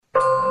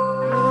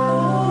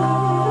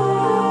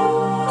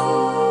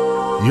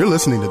You're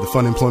listening to the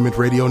Fun Employment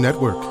Radio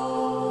Network. The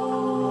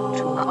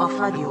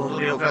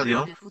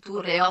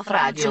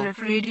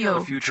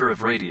future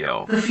of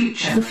radio. The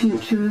future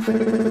of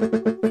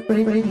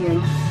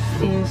radio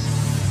is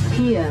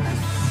here.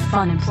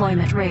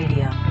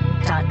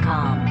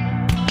 FunemploymentRadio.com.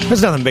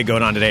 There's nothing big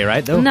going on today,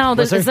 right? Though? No,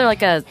 is there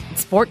like a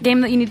sport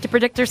game that you need to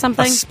predict or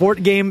something? A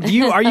sport game?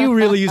 Are you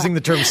really using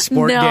the term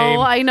sport game?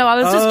 No, I know. I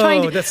was just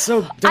trying to. That's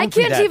so. I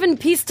can't even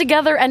piece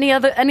together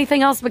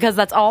anything else because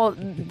that's all.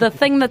 The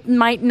thing that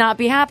might not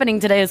be happening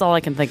today is all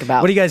I can think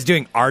about. What are you guys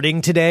doing?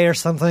 Arting today or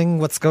something?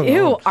 What's going on?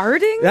 Ew,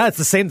 arting? Yeah, it's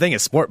the same thing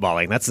as sport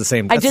balling. That's the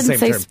same. That's I didn't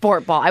say term.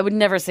 sport ball. I would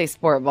never say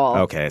sport ball.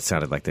 Okay, it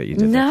sounded like that you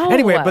did. No. That.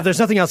 Anyway, but there's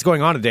nothing else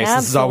going on today, so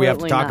this is all we have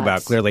to talk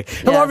about, clearly.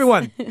 Hello,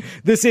 everyone.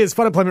 This is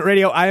Fun Employment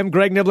Radio. I am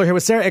Greg Nibbler here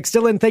with Sarah X.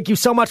 Dillon. Thank you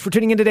so much for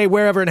tuning in today,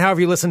 wherever and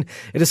however you listen.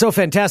 It is so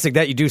fantastic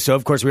that you do so.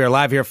 Of course, we are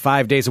live here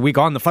 5 days a week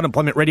on the Fun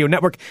Employment Radio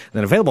Network, and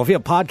then available via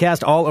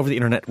podcast all over the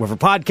internet, wherever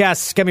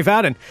podcasts can be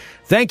found. And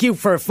thank you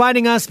for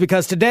finding us,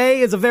 because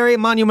today is a very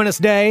monumentous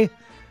day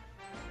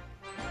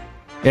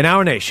in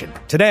our nation.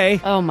 Today,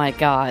 oh my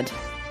God,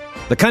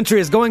 the country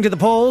is going to the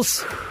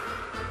polls,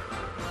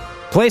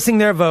 placing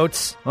their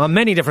votes on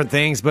many different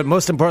things, but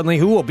most importantly,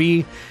 who will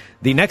be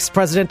the next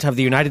president of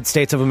the United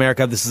States of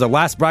America. This is the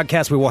last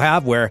broadcast we will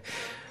have where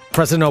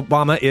President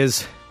Obama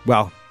is,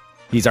 well,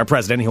 he's our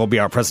president. He will be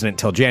our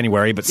president until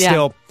January, but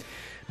still,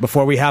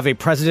 before we have a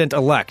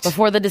president-elect.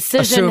 Before the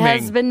decision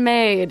has been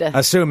made.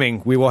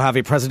 Assuming we will have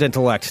a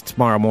president-elect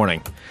tomorrow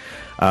morning.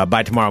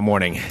 By tomorrow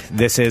morning.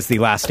 This is the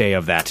last day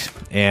of that.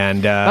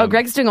 And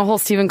Greg's doing a whole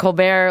Stephen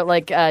Colbert,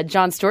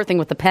 Jon Stewart thing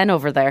with the pen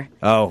over there.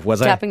 Oh,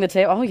 was I? Tapping the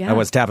table. Oh, yeah. I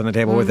was tapping the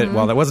table with it.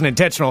 Well, that wasn't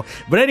intentional.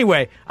 But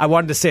anyway, I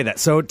wanted to say that.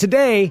 So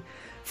today,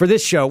 for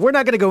this show, we're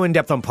not going to go in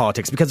depth on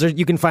politics, because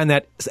you can find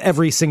that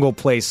every single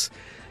place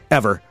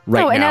ever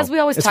now. And as we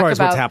always as talk far as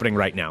about, what's happening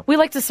right now. We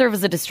like to serve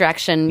as a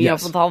distraction,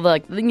 with all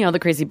the, the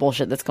crazy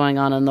bullshit that's going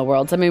on in the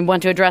world. So, we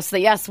want to address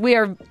that, yes, we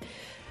are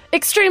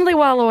extremely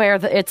well aware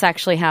that it's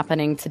actually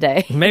happening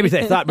today. Maybe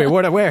they thought we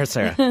weren't aware,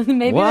 Sarah.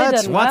 Maybe they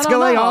didn't. What's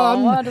going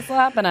on? What is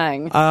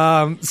happening?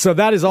 So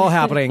that is all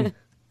happening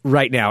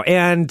right now.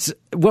 And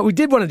what we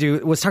did want to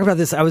do was talk about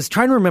this. I was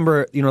trying to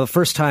remember, the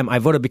first time I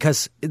voted,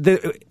 because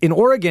in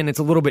Oregon, it's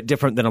a little bit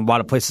different than a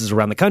lot of places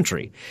around the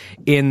country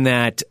in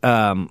that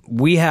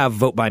we have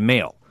vote by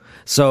mail.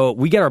 So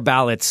we get our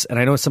ballots, and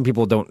I know some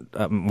people don't,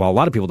 a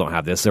lot of people don't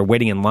have this. They're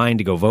waiting in line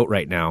to go vote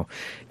right now.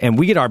 And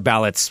we get our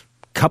ballots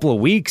couple of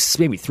weeks,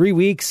 maybe 3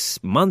 weeks,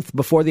 month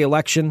before the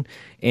election,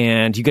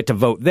 and you get to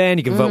vote then.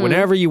 You can vote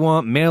whenever you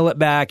want, mail it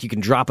back. You can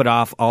drop it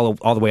off all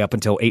the way up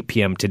until 8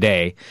 p.m.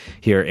 today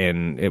here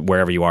in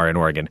wherever you are in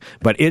Oregon.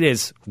 But it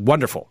is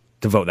wonderful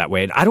to vote that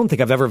way. And I don't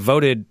think I've ever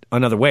voted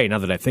another way, now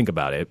that I think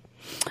about it.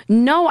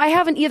 No, I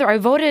haven't either. I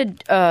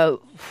voted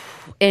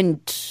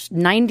in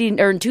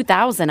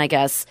 2000, I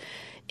guess,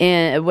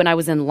 when I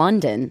was in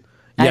London.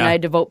 And I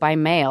had to vote by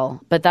mail,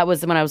 but that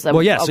was when I was so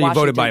you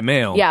voted by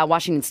mail. Yeah,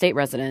 Washington State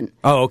resident.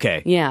 Oh,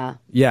 okay. Yeah.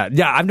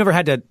 I've never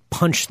had to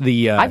punch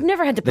the I've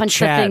never had to punch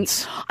the thing.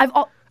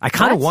 I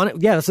kind of want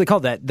it. Yeah, that's what they call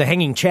that. The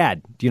hanging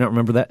chad. Do you not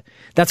remember that?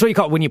 That's what you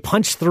call it when you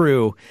punch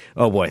through.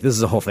 Oh boy, this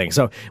is a whole thing.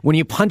 So when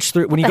you punch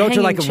through, when you go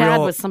to like a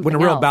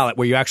real ballot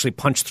where you actually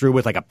punch through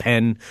with like a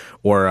pen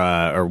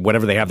or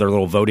whatever they have, their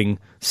little voting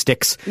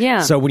sticks.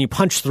 Yeah. So when you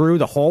punch through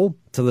the hole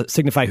to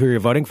signify who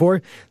you're voting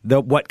for,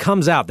 what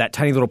comes out, that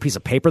tiny little piece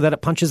of paper that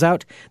it punches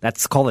out,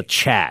 that's called a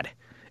chad.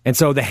 And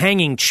so the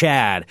hanging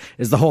chad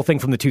is the whole thing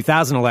from the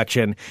 2000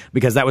 election,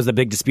 because that was the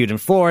big dispute in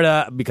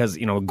Florida, because,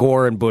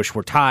 Gore and Bush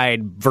were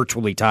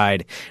virtually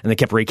tied, and they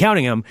kept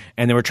recounting them,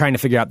 and they were trying to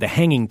figure out the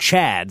hanging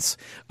chads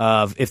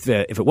of if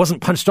it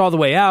wasn't punched all the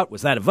way out,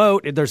 was that a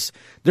vote? There's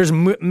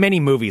many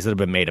movies that have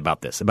been made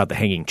about this, about the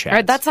hanging chads. All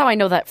right, that's how I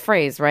know that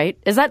phrase, right?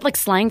 Is that like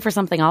slang for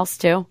something else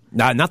too?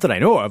 Not that I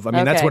know of. I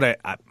mean, that's what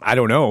I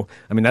don't know.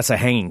 I mean, that's a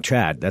hanging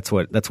chad. That's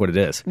what it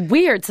is.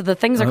 Weird. So the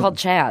things are called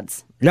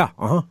chads. Yeah.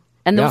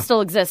 And they'll still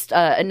exist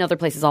in other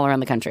places all around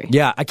the country.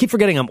 Yeah, I keep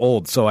forgetting I'm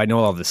old, so I know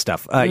all this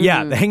stuff.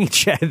 Yeah, the hanging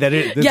chad.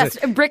 Yes,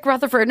 Brick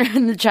Rutherford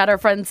in the chat, our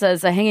friend,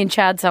 says a hanging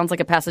chad sounds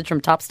like a passage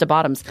from tops to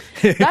bottoms.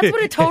 That's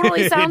what it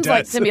totally sounds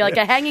like to me, like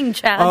a hanging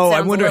chad. Oh,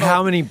 I wonder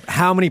how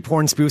many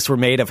porn spoofs were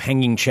made of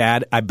hanging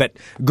chad. I bet.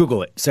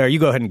 Google it, Sarah. You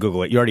go ahead and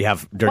Google it. You already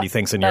have dirty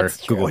things in your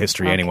Google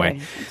history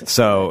anyway.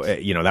 So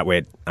that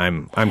way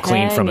I'm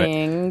clean from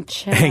it.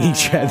 Hanging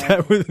chad.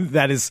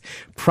 That is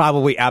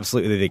probably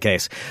absolutely the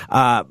case.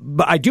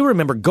 But I do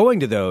remember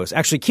going to those.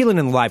 Actually, Keelan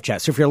in the live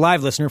chat. So if you're a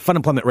live listener,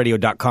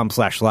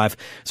 funemploymentradio.com/live.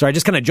 So I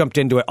just kind of jumped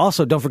into it.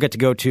 Also, don't forget to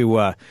go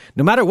to,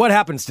 no matter what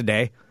happens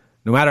today,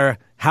 no matter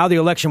how the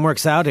election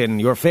works out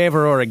in your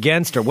favor or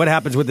against, or what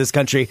happens with this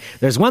country,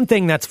 there's one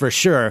thing that's for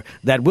sure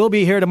that will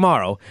be here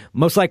tomorrow,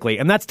 most likely,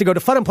 and that's to go to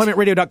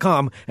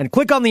funemploymentradio.com and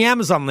click on the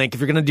Amazon link if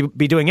you're going to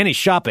be doing any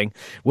shopping,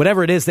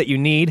 whatever it is that you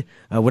need,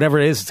 whatever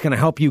it is, it's going to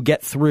help you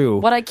get through.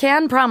 What I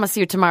can promise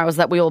you tomorrow is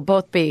that we will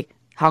both be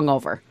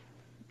hungover.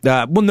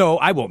 Well, no,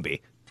 I won't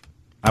be.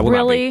 I will not be.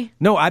 Really?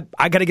 No,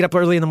 I got to get up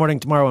early in the morning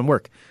tomorrow and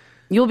work.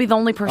 You'll be the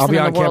only person I'll be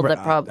in on the world camera.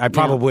 that probably... I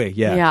probably,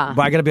 yeah. Yeah.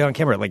 But I got to be on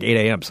camera at like 8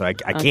 a.m., so I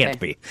can't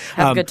be.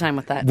 Have a good time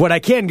with that. What I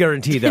can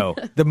guarantee, though,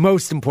 the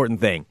most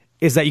important thing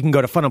is that you can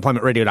go to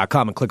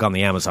funemploymentradio.com and click on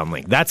the Amazon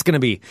link. That's going to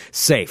be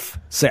safe,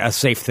 a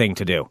safe thing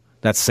to do.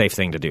 That's a safe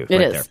thing to do. It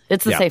right is. there.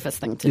 It's the safest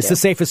thing to do. It's the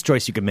safest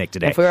choice you can make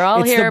today. If we're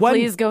all here,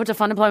 please go to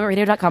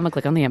funemploymentradio.com and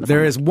click on the Amazon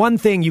There link. is one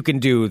thing you can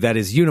do that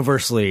is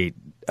universally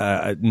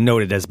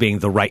noted as being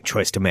the right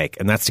choice to make,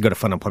 and that's to go to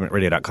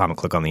funemploymentradio.com and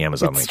click on the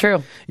Amazon link. It's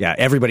true. Yeah,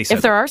 everybody says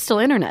if there are still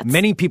internets.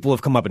 Many people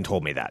have come up and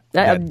told me that.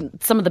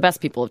 Some of the best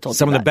people have told me that.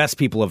 Some of the best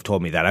people have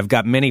told me that. I've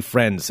got many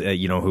friends,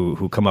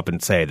 who come up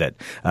and say that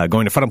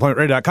going to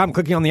funemploymentradio.com,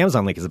 clicking on the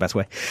Amazon link is the best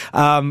way.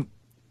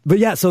 But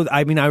yeah, so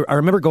I mean, I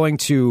remember going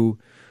to,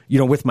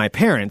 with my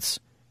parents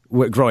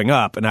growing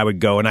up, and I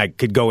would go and I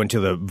could go into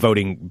the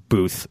voting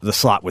booth, the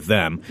slot with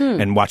them,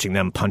 and watching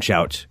them punch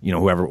out,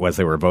 whoever it was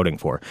they were voting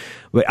for.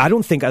 But I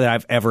don't think that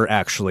I've ever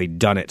actually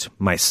done it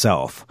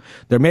myself.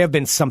 There may have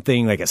been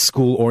something like a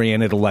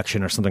school-oriented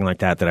election or something like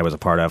that I was a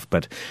part of,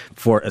 but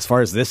as far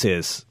as this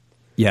is,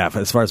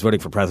 as far as voting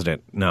for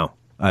president, no.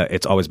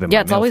 It's always been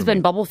it's always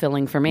been bubble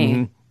filling for me.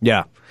 Mm-hmm.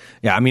 Yeah.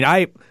 I mean,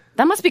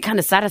 that must be kind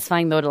of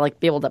satisfying, though, to like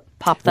be able to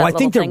pop that. Well, I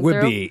think there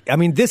would through. be. I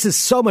mean, this is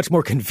so much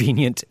more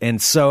convenient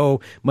and so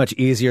much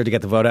easier to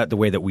get the vote out the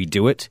way that we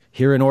do it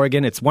here in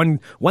Oregon. It's one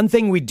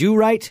thing we do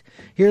right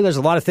here. There's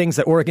a lot of things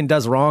that Oregon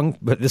does wrong,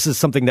 but this is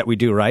something that we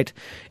do right.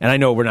 And I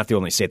know we're not the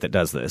only state that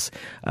does this,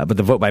 but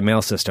the vote by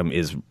mail system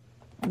is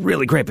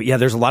really great. But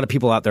there's a lot of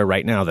people out there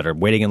right now that are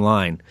waiting in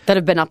line that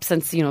have been up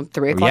since 3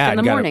 o'clock in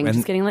the morning,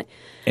 just getting late.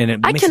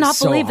 And I cannot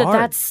believe that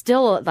that's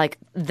still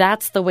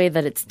that's the way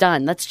that it's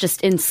done. That's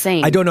just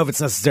insane. I don't know if it's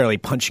necessarily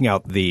punching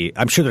out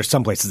I'm sure there's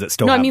some places that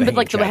still. No, have I mean, the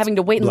but having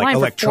to wait in line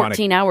for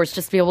 14 hours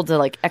just to be able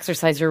to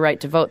exercise your right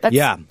to vote. That's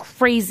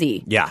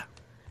crazy. Yeah.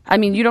 I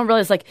mean, you don't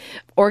realize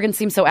Oregon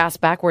seems so ass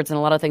backwards in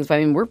a lot of things, but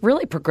I mean, we're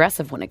really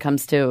progressive when it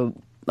comes to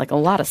a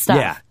lot of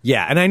stuff.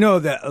 Yeah, and I know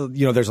that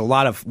there's a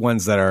lot of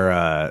ones that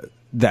are.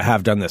 That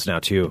have done this now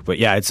too, but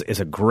it's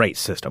a great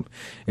system.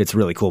 It's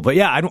really cool. But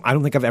I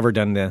don't think I've ever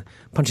done the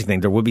punching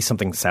thing. There would be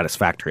something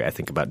satisfactory, I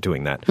think, about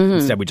doing that. Mm-hmm.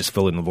 Instead, we just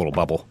fill in a little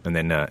bubble and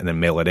then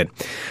mail it in.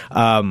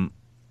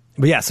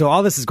 But so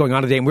all this is going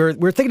on today, and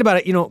we're thinking about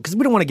it, because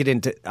we don't want to get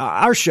into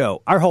our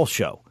whole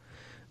show.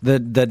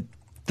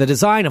 The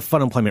design of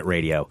Fun Employment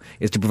Radio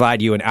is to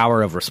provide you an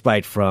hour of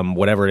respite from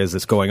whatever it is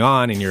that's going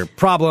on in your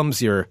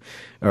problems, or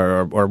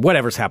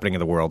whatever's happening in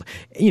the world.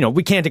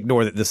 We can't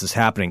ignore that this is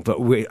happening, but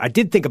I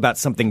did think about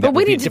something that but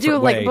we would be need a different to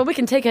do way. but we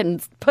can take it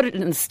and put it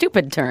in a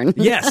stupid turn.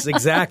 Yes,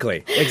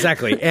 exactly.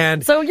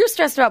 And so you're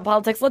stressed about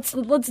politics. Let's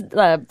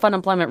Fun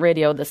Employment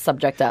Radio this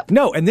subject up.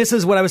 No, and this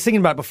is what I was thinking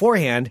about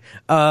beforehand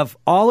of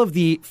all of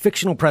the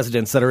fictional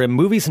presidents that are in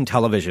movies and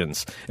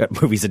televisions.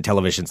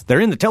 They're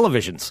in the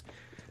televisions.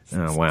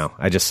 Oh, wow.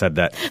 I just said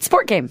that.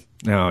 Sport game.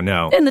 No.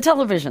 In the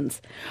televisions.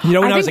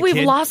 I think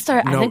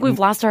we've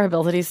lost our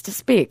abilities to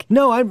speak.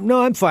 No,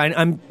 I'm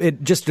fine.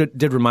 It just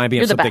did remind me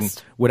of something.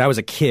 When I was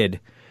a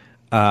kid,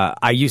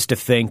 I used to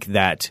think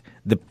that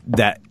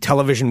that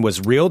television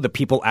was real. The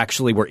people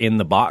actually were in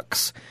the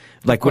box.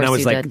 When I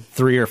was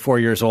 3 or 4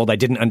 years old, I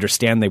didn't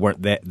understand they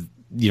weren't that.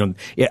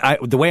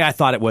 The way I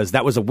thought it was,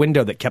 that was a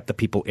window that kept the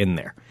people in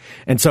there.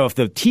 And so if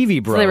the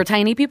TV broke... So they were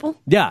tiny people?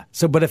 Yeah.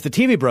 But if the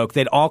TV broke,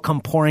 they'd all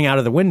come pouring out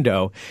of the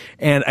window.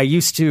 And I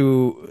used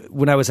to,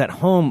 when I was at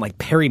home,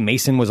 Perry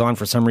Mason was on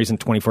for some reason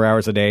 24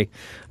 hours a day.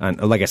 And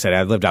like I said,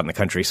 I lived out in the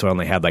country, so I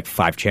only had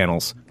 5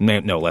 channels.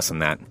 No, less than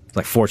that.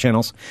 4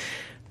 channels.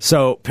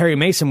 So Perry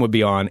Mason would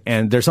be on,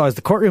 and there's always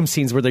the courtroom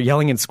scenes where they're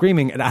yelling and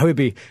screaming, and I would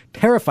be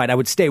terrified. I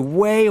would stay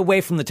way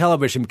away from the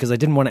television because I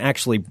didn't want to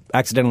actually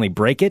accidentally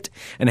break it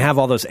and have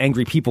all those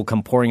angry people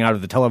come pouring out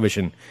of the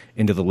television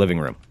into the living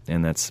room.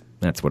 And that's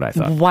what I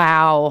thought.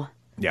 Wow.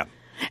 Yeah.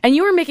 And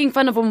you were making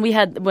fun of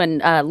when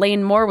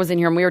Lane Moore was in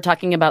here, and we were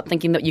talking about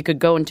thinking that you could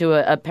go into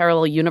a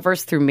parallel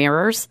universe through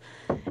mirrors.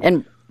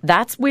 And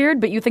that's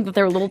weird, but you think that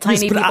there are little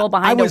tiny people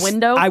behind a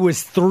window? I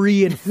was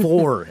 3 and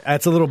 4.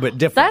 That's a little bit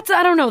different.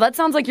 I don't know. That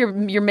sounds like you're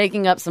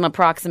making up some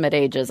approximate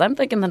ages. I'm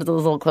thinking that it's a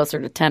little closer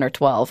to 10 or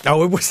 12.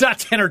 Oh, it was not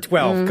 10 or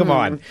 12.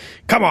 Mm-hmm.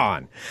 Come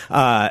on.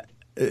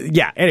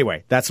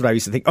 Anyway, that's what I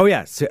used to think. Oh,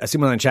 yeah.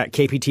 Someone in the chat,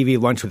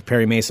 KPTV lunch with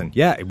Perry Mason.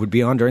 Yeah, it would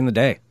be on during the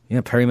day.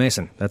 Yeah, Perry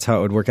Mason. That's how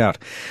it would work out.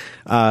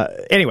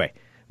 Anyway,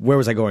 where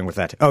was I going with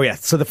that? Oh, yeah.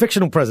 So the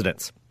fictional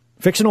presidents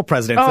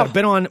that have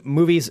been on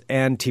movies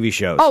and TV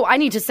shows. Oh, I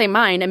need to say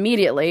mine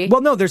immediately. Well,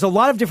 no, there's a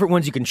lot of different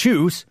ones you can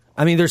choose.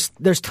 I mean,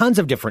 there's tons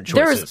of different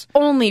choices. There's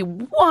only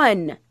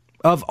one.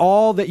 Of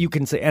all that you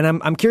can say. And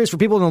I'm curious for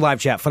people in the live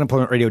chat,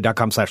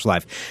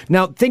 funemploymentradio.com/live.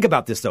 Now, think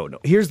about this, though.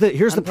 Here's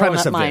the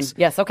premise of this.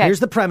 Yes, okay.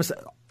 Here's the premise.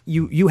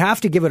 You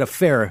have to give it a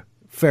fair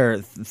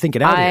think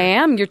it out here. I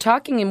am. You're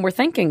talking and we're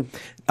thinking.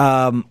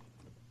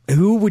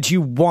 Who would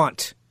you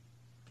want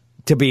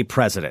to be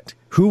president?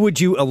 Who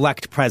would you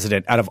elect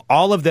president out of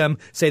all of them?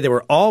 Say they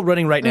were all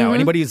running right now. Mm-hmm.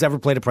 Anybody who's ever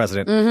played a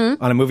president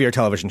on a movie or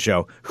television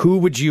show, who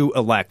would you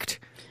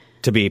elect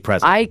to be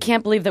president? I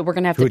can't believe that we're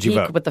going to have to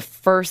peek with the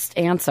first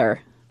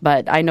answer,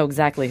 but I know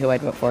exactly who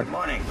I'd vote for. Good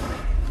morning.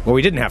 Well,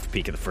 we didn't have to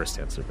peek at the first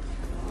answer.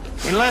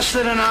 In less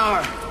than an hour,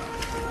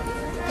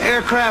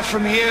 aircraft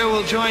from here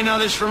will join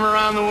others from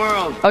around the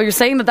world. Oh, you're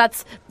saying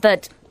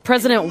that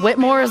President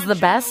Whitmore is the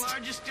best? The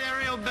largest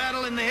aerial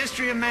battle in the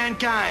history of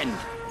mankind.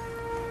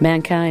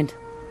 Mankind.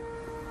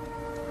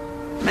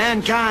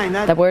 Mankind.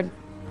 That word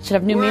should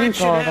have new meaning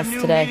for all of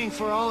us today. Meaning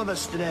for all of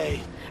us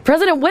today.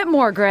 President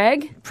Whitmore,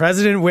 Greg.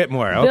 President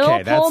Whitmore.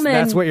 Okay,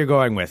 that's what you're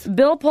going with.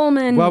 Bill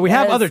Pullman. Well, we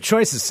have other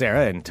choices,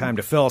 Sarah, and time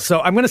to fill. So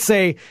I'm going to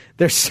say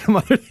there's some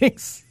other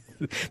things.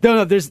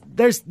 No, there's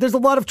a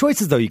lot of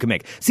choices though you can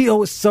make. See,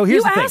 so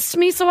here's the thing. You asked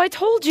me, so I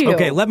told you.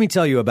 Okay, let me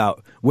tell you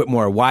about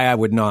Whitmore. Why I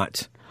would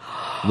not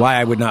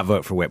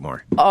vote for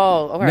Whitmore. Oh,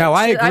 all right. Now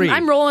I agree.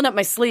 I'm rolling up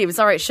my sleeves.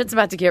 All right, shit's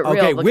about to get real.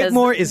 Okay,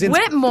 Whitmore is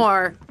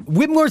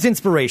Whitmore's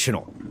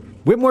inspirational.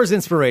 Whitmore's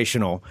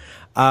inspirational.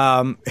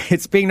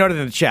 It's being noted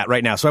in the chat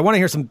right now. So I want to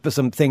hear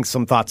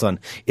some thoughts on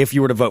if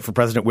you were to vote for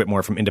President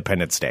Whitmore from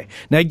Independence Day.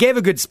 Now, he gave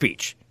a good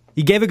speech.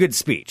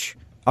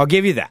 I'll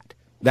give you that.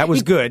 That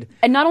was good.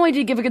 And not only did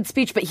he give a good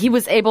speech, but he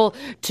was able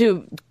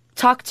to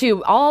talk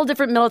to all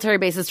different military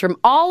bases from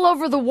all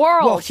over the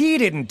world. Well, he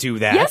didn't do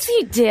that. Yes,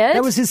 he did.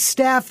 That was his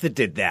staff that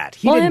did that.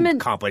 He didn't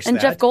accomplish that. And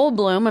Jeff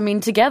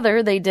Goldblum,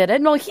 together they did it.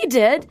 No, he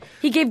did.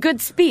 He gave good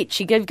speech.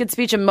 He gave good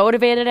speech and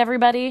motivated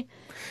everybody.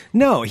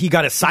 No, he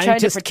got a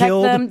scientist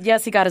killed. Them.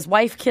 Yes, he got his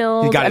wife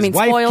killed. He got his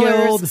wife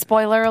killed.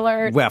 Spoiler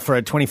alert. Well, for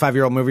a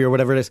 25-year-old movie or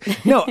whatever it is.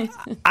 No,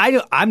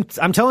 I'm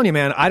telling you,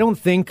 man, I don't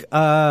think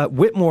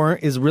Whitmore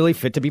is really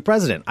fit to be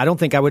president. I don't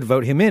think I would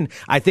vote him in.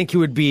 I think he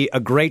would be a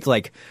great,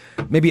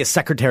 maybe a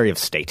Secretary of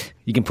State.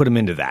 You can put him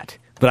into that.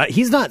 But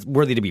he's not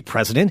worthy to be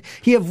president.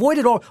 He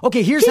avoided all.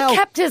 Okay, he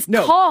kept his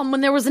calm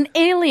when there was an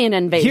alien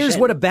invasion. Here's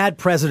what a bad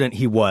president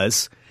he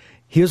was.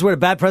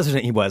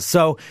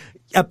 So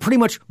pretty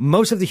much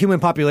most of the human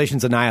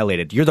population's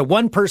annihilated. You're the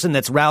one person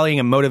that's rallying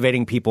and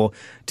motivating people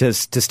to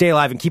stay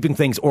alive and keeping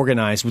things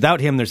organized. Without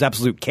him, there's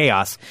absolute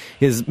chaos.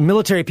 His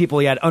military people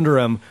he had under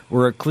him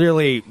were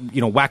clearly,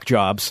 whack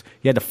jobs.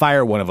 He had to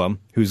fire one of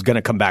them who's going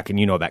to come back, and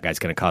that guy's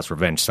going to cause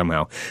revenge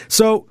somehow.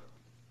 So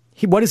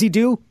what does he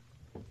do?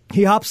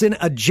 He hops in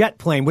a jet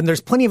plane when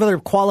there's plenty of other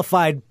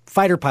qualified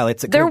fighter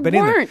pilots that could have been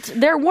in there.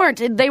 There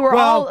weren't. They were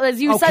all,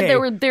 as you said, they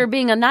were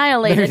being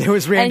annihilated. There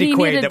was Randy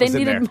Quaid that was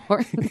in there.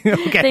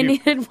 Okay. They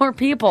needed more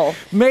people.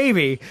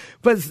 Maybe,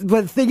 but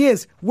the thing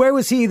is, where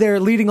was he there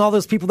leading all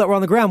those people that were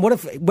on the ground? What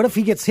if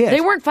he gets hit? They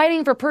weren't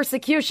fighting for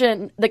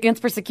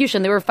against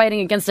persecution. They were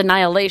fighting against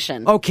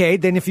annihilation. Okay,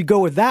 then if you go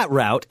with that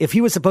route, if he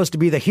was supposed to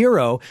be the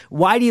hero,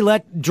 why do you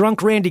let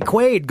drunk Randy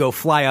Quaid go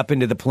fly up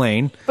into the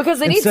plane? Because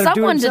they need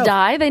someone to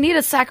die. They need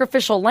a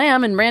sacrificial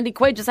lamb, and Randy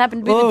Quaid just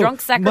happened to be the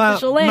drunk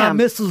sacrificial lamb. My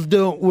missiles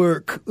don't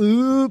work.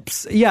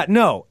 Oops. Yeah,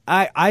 no.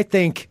 I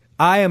think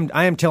I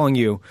am telling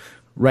you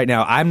right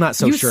now, I'm not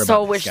so sure about this guy.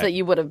 You so wish that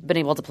you would have been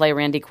able to play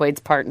Randy Quaid's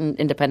part in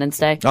Independence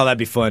Day. Oh, that'd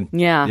be fun.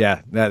 Yeah.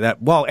 Yeah.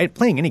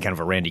 Playing any kind of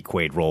a Randy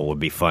Quaid role would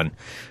be fun.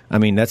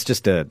 That's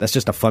just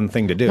a fun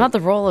thing to do. Not the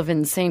role of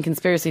insane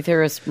conspiracy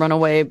theorist,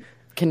 runaway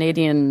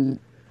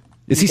Canadian.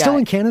 Is he still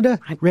in Canada?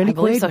 Randy I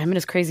believe Quaid? so. Him and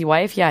his crazy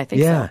wife. Yeah, I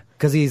think so. Yeah,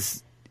 because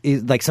he's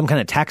like some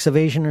kind of tax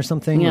evasion or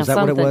something? Yeah, is that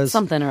what it was?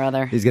 Something or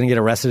other. He's going to get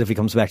arrested if he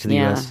comes back to the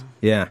U.S.?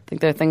 Yeah. I think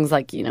there are things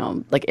like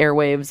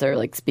airwaves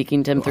or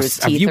speaking to him through his teeth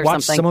or something. Have you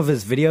watched some of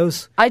his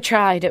videos? I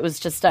tried. It was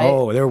just, they're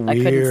weird. I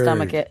couldn't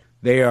stomach it.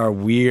 They are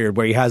weird,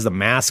 where he has the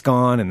mask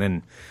on and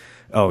then...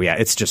 Oh, yeah,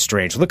 it's just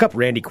strange. Look up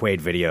Randy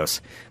Quaid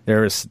videos.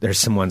 There's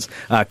some ones.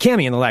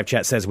 Cammie in the live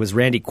chat says, was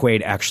Randy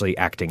Quaid actually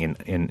acting in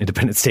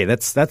Independence Day?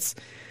 That's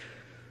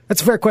a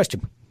fair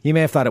question. He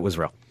may have thought it was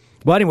real.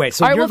 Well, anyway,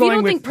 so you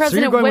don't think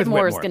President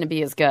Whitmore is going to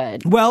be as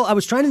good? Well, I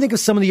was trying to think of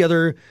some of the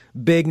other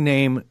big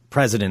name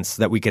presidents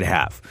that we could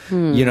have.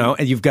 And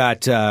you've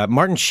got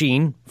Martin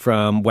Sheen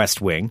from West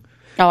Wing.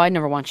 Oh, I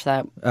never watched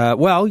that.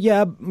 Well,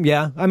 yeah.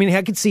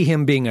 I could see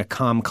him being a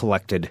calm,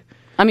 collected.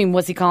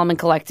 Was he calm and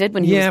collected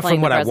when he was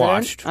playing the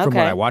president? From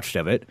what I watched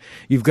of it.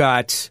 You've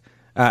got...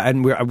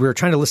 and we're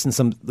trying to listen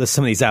some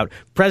of these out.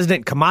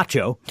 President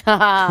Camacho.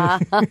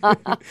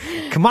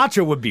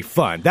 Camacho would be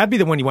fun. That'd be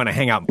the one you want to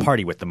hang out and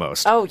party with the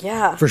most. Oh,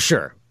 yeah. For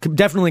sure.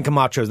 Definitely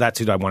Camacho's, that's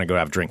who I want to go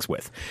have drinks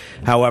with.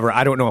 However,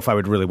 I don't know if I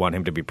would really want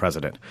him to be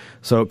president.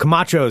 So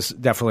Camacho's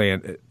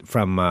definitely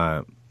from,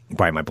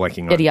 why am I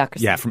blanking on?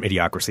 Idiocracy. Yeah, from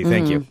Idiocracy.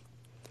 Thank you.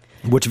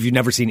 Which, if you've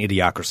never seen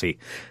Idiocracy,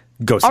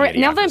 go see Idiocracy. All right,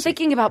 now that I'm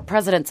thinking about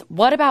presidents,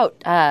 what about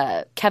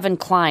Kevin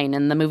Kline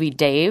in the movie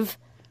Dave?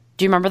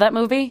 Do you remember that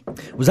movie?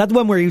 Was that the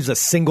one where he was a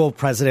single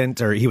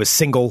president, or he was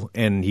single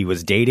and he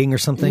was dating or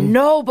something?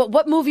 No, but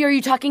what movie are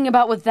you talking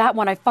about with that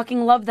one? I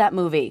fucking love that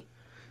movie.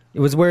 It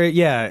was where,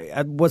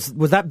 was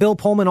that Bill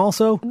Pullman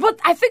also? What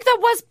I think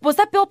that was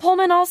that Bill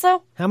Pullman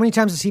also? How many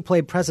times has he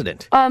played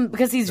president?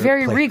 Because he's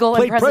very regal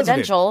and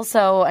presidential.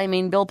 So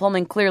Bill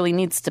Pullman clearly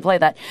needs to play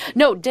that.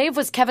 No, Dave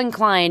was Kevin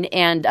Kline,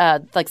 and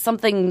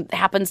something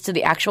happens to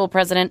the actual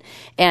president,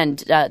 and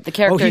the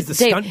character. Oh, he's the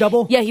stunt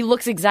double? Yeah, he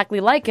looks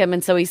exactly like him,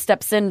 and so he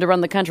steps in to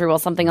run the country while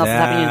something else is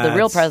happening to the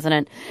real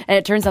president, and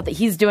it turns out that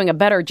he's doing a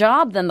better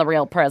job than the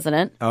real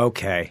president.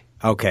 Okay.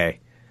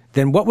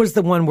 Then what was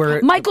the one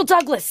where... Michael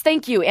Douglas,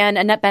 thank you, and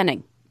Annette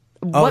Bening.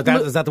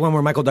 Is that the one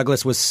where Michael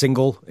Douglas was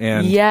single?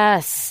 And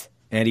Yes.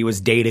 And he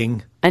was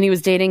dating? And he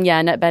was dating,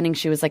 Annette Bening.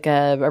 She was like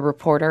a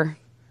reporter.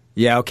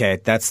 Yeah, okay.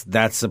 That's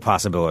a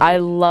possibility. I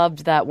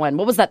loved that one.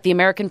 What was that? The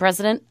American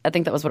President? I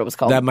think that was what it was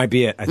called. That might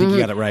be it. I think you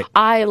got it right.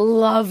 I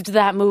loved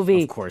that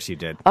movie. Of course you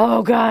did.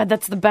 Oh, God,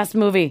 that's the best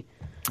movie.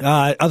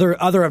 Other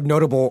of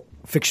notable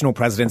fictional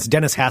presidents,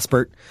 Dennis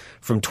Haspert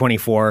from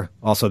 24,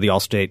 also the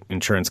Allstate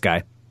insurance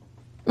guy.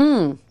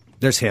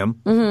 There's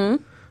him.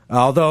 Mm-hmm.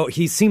 Although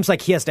he seems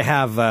like he has to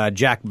have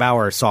Jack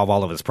Bauer solve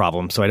all of his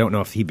problems, so I don't know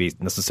if he'd be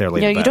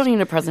necessarily the best. You don't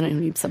need a president who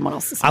needs someone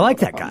else to solve I like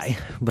that problems.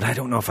 guy, but I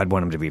don't know if I'd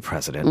want him to be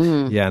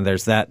president. Yeah, and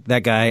there's that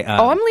guy.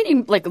 I'm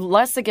leaning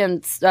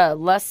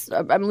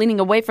I'm leaning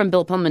away from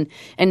Bill Pullman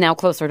and now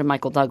closer to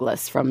Michael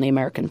Douglas from The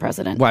American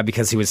President. Why?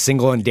 Because he was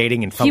single and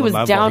dating and fell He in was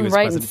love while he was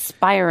downright president?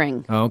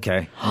 inspiring. Oh,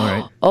 okay. All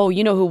right. Oh,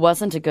 you know who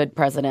wasn't a good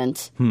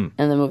president in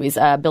the movies?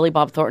 Billy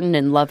Bob Thornton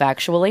in Love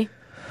Actually.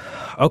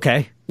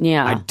 Okay.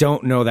 Yeah. I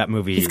don't know that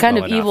movie. He's kind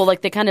well of enough. evil.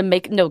 Like they kind of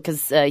make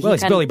because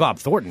It's Billy Bob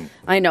Thornton.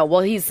 I know.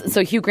 Well,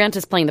 so Hugh Grant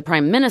is playing the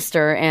prime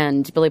minister,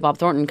 and Billy Bob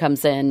Thornton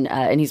comes in,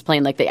 and he's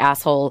playing like the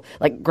asshole,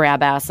 like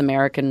grab ass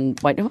American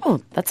white.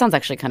 Oh, that sounds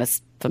actually kind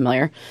of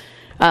familiar.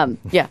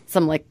 Yeah,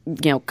 some like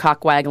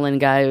cock waggling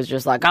guy who's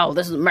just like, oh,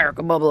 this is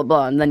America, blah blah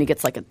blah, and then he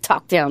gets like a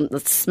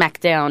smack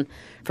down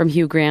from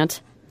Hugh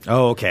Grant.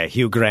 Oh, okay.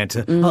 Hugh Grant.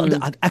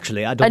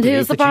 Actually, I don't And believe that he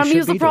was the should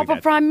be doing proper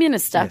that. prime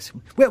minister. Yes.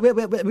 Well,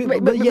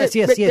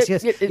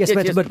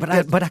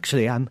 yes. But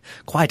actually, I'm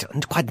quite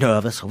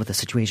nervous over the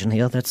situation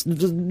here that's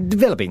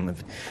developing.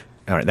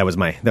 All right, that was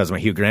my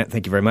Hugh Grant.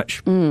 Thank you very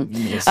much.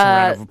 Yes, a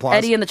round of applause.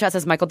 Eddie in the chat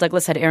says Michael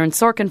Douglas had Aaron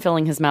Sorkin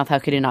filling his mouth. How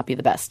could he not be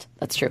the best?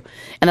 That's true,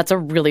 and that's a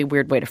really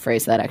weird way to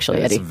phrase that.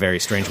 Actually, That's Eddie. a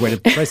very strange way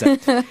to phrase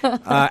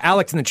that.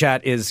 Alex in the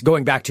chat is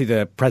going back to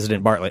the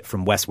President Bartlett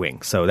from West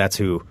Wing. So that's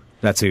who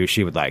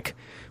she would like.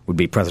 Would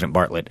be President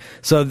Bartlett.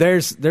 So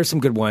there's some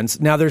good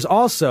ones. Now there's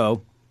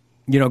also,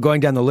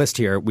 going down the list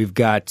here, we've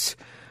got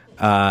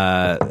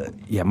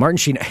Martin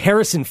Sheen,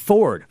 Harrison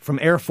Ford from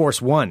Air Force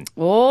One.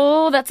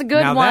 Oh, that's a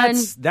good one.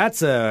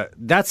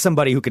 That's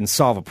somebody who can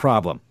solve a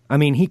problem. I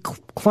mean, he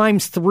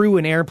climbs through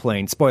an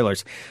airplane.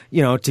 Spoilers,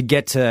 to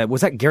get to.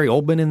 Was that Gary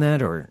Oldman in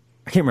that, or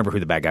I can't remember who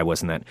the bad guy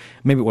was in that.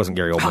 Maybe it wasn't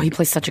Gary Oldman. Oh, he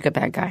plays such a good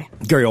bad guy.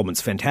 Gary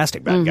Oldman's a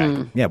fantastic bad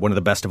guy. Yeah, one of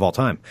the best of all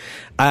time.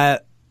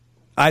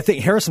 I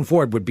think Harrison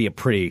Ford would be a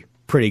pretty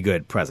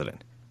good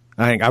president.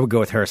 I think I would go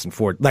with Harrison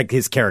Ford, like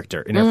his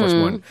character in Air Force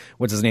One.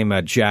 What's his name?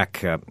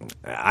 Jack.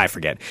 I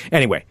forget.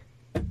 Anyway,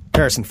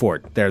 Harrison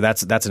Ford. There.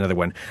 That's another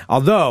one.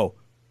 Although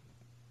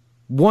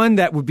one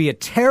that would be a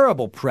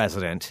terrible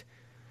president,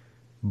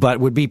 but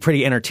would be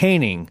pretty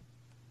entertaining.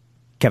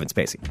 Kevin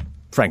Spacey,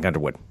 Frank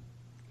Underwood.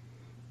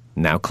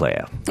 Now,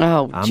 Claire.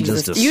 Oh, I'm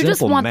Jesus. just a You just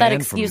simple want that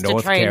man excuse from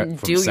to try and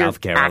from do your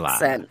South Carolina.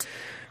 accent.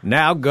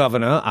 Now,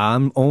 Governor,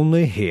 I'm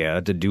only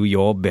here to do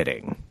your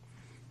bidding.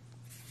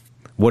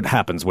 What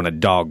happens when a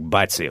dog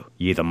bites you?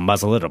 You either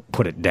muzzle it or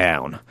put it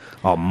down.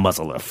 I'll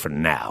muzzle her for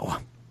now.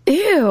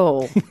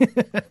 Ew.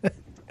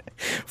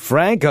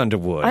 Frank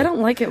Underwood. I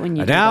don't like it when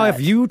you do Now, that.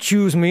 if you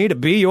choose me to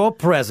be your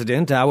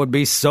president, I would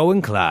be so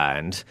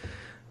inclined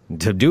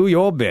to do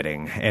your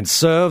bidding and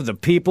serve the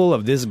people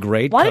of this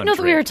great Well, I country. didn't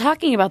know that we were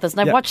talking about this.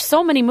 And I've watched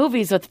so many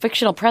movies with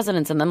fictional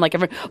presidents in them. Like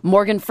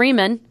Morgan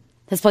Freeman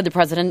has played the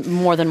president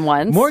more than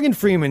once. Morgan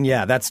Freeman,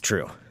 yeah, that's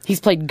true. He's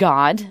played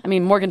God. I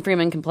mean, Morgan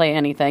Freeman can play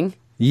anything.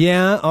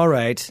 Yeah, all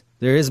right.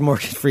 There is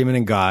Morgan Freeman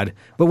and God.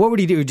 But what would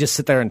he do? He'd just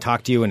sit there and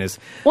talk to you in his...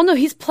 Well, no,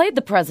 he's played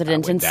the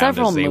president in down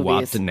several to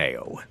movies.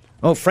 Zawataneo.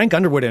 Oh, Frank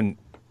Underwood and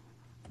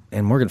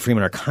Morgan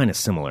Freeman are kind of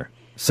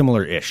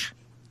similar-ish.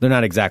 They're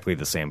not exactly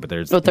the same, but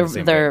But the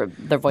same their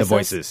thing. voices? The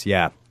voices,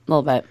 yeah. A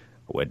little bit.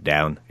 Went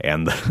down,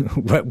 and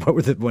what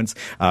were the ones?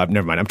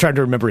 Never mind. I'm trying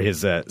to remember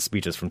his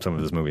speeches from some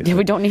of his movies. Yeah,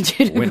 we don't need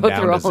you to Went go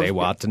down through to all of it.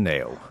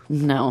 Zawataneo.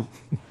 No.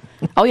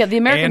 Oh, yeah, the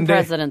American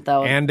president,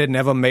 though. And it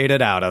never made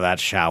it out of that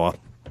shower.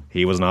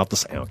 He was not the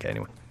same. Okay,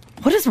 anyway.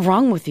 What is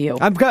wrong with you?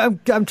 I'm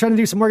trying to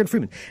do some Morgan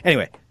Freeman.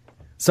 Anyway,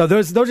 so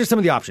those are some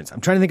of the options. I'm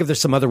trying to think if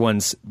there's some other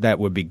ones that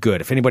would be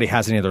good. If anybody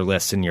has any other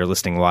lists and you're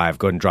listening live,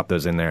 go ahead and drop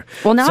those in there.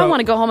 Well, now I want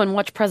to go home and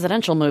watch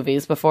presidential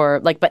movies before,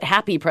 but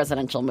happy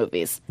presidential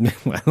movies.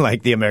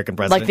 Like The American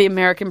President. Like The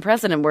American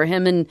President, where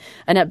him and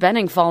Annette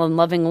Bening fall in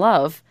loving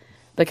love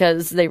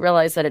because they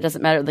realize that it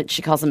doesn't matter that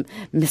she calls him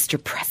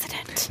Mr.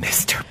 President.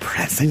 Mr.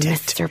 President.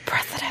 Mr.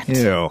 President.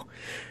 Ew. All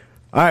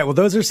right, well,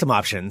 those are some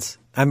options.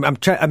 I'm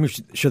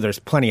sure there's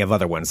plenty of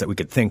other ones that we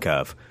could think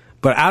of.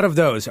 But out of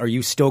those, are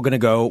you still going to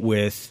go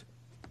with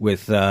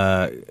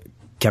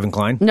Kevin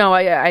Kline? No,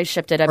 I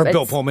shifted. Or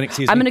Bill Pullman,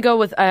 excuse me. I'm going to go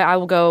with, I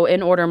will go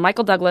in order,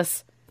 Michael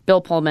Douglas,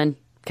 Bill Pullman,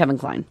 Kevin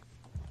Kline.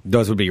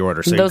 Those would be your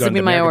order. So Those you're would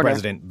be going to my American order.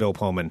 President, Bill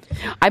Pullman.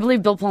 I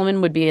believe Bill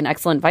Pullman would be an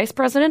excellent vice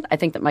president. I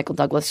think that Michael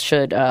Douglas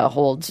should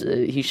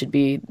he should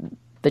be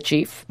the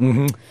chief.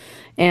 Mm-hmm.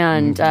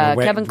 And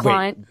Kevin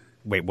Kline.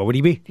 Wait, what would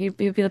he be? He'd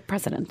be the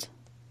president.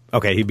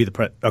 Okay, he'd be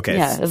the okay.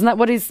 Yeah, isn't that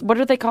what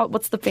do they call it?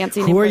 What's the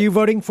fancy name? Who are you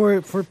voting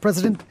for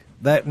president?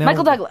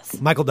 Michael Douglas.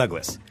 Michael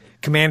Douglas.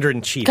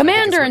 Commander-in-Chief.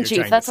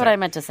 Commander-in-Chief. That's what I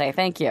meant to say.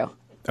 Thank you.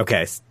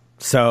 Okay,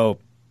 so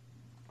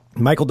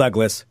Michael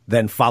Douglas,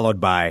 then followed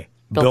by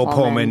Bill Pullman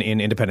Pullman in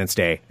Independence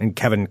Day, and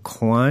Kevin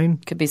Kline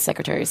Could be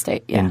Secretary of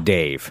State. Yeah. and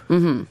Dave.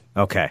 Mm-hmm.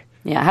 Okay.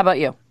 Yeah. How about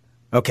you?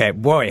 Okay,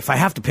 boy, if I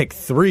have to pick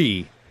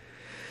 3,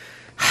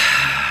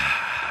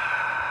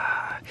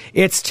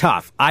 it's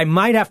tough. I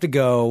might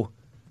go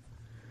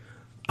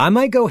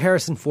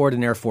Harrison Ford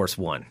in Air Force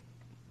One.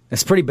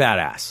 It's pretty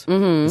badass.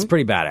 Mm-hmm. It's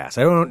pretty badass.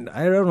 I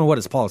don't know what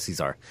his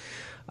policies are.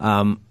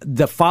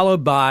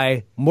 Followed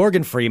by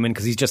Morgan Freeman,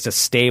 because he's just a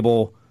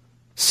stable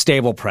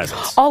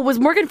presence. Oh, was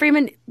Morgan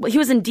Freeman? He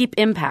was in Deep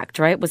Impact,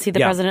 right? Was he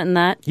the president in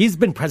that? He's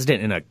been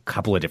president in a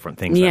couple of different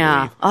things.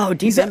 Yeah. I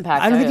Deep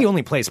Impact. I don't think he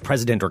only plays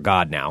president or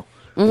God now,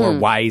 or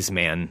wise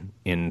man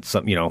in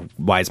some,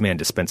 wise man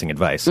dispensing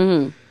advice.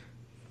 Mm-hmm.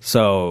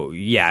 So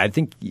yeah, I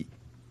think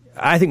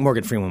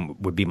Morgan Freeman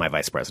would be my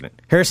vice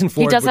president. Harrison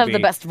Ford. He does have the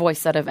best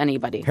voice out of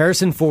anybody.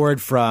 Harrison Ford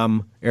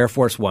from Air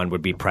Force One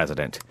would be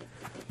president.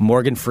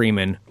 Morgan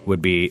Freeman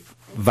would be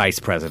vice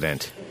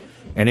president.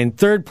 And in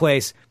third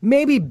place,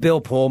 maybe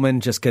Bill Pullman,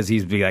 just because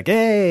he'd be like,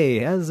 hey,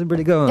 how's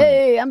everybody going?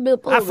 Hey, I'm Bill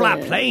Pullman. I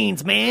fly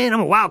planes, man. I'm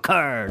a wild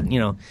card.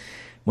 One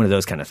of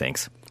those kind of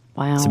things.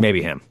 Wow. So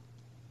maybe him.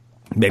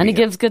 And he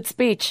gives good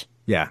speech.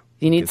 Yeah.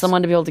 You need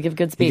someone to be able to give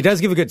good speech. He does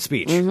give a good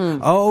speech.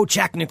 Mm-hmm. Oh,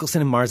 Jack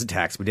Nicholson in Mars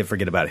Attacks. We did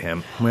forget about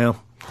him.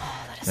 Well,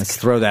 let's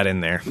throw that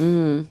in there.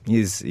 Mm-hmm.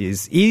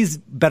 He's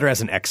better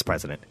as an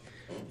ex-president.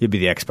 He'd be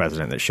the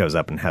ex-president that shows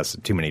up and has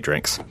too many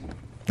drinks.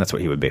 That's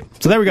what he would be.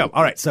 So there we go.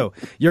 All right. So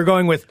you're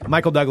going with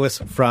Michael Douglas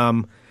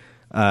from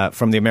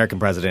The American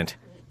President.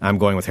 I'm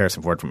going with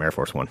Harrison Ford from Air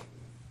Force One.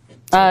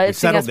 So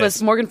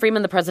was Morgan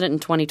Freeman the president in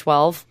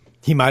 2012?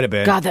 He might have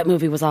been. God, that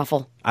movie was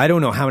awful. I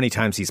don't know how many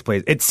times he's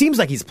played. It seems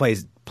like he's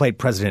played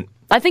president.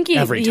 I think he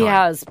every time.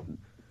 has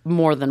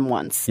more than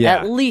once. Yeah.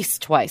 At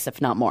least twice, if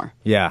not more.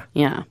 Yeah.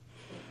 Yeah.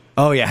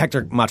 Oh yeah,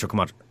 Hector Macho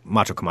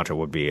Camacho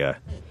would be.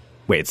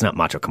 Wait, it's not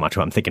Macho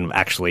Camacho. I'm thinking of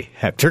actually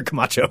Hector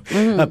Camacho,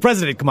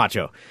 President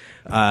Camacho.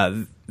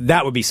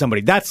 That would be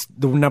somebody. That's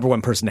the number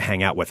one person to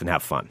hang out with and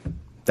have fun.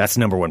 That's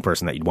the number one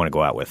person that you'd want to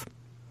go out with.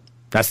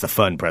 That's the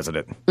fun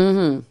president.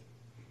 Mm-hmm.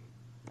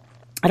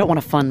 I don't want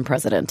a fun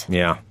president.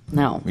 Yeah.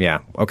 No. Yeah.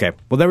 Okay.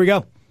 Well, there we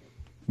go.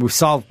 We've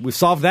solved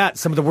that.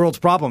 Some of the world's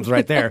problems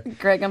right there.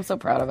 Greg, I'm so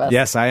proud of us.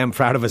 Yes, I am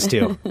proud of us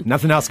too.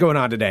 Nothing else going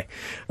on today.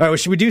 All right. Well,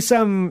 should we do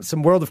some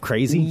World of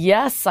Crazy?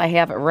 Yes, I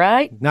have it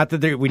right. Not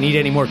that we need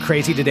any more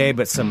crazy today,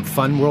 but some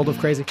fun World of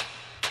Crazy.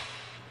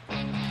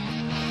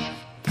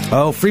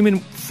 Oh,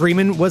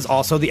 Freeman was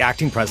also the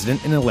acting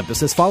president in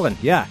Olympus Has Fallen.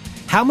 Yeah.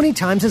 How many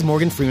times has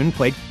Morgan Freeman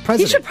played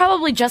president? He should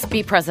probably just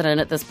be president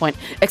at this point,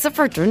 except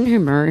for didn't he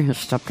marry his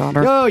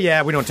stepdaughter? Oh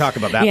yeah, we don't talk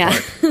about that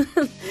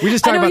part. We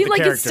just talk about the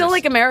characters. It's still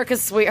like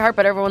America's sweetheart,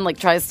 but everyone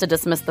tries to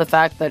dismiss the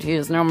fact that he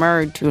is now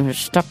married to his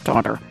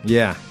stepdaughter.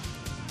 Yeah.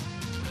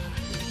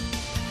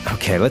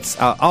 Okay,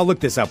 I'll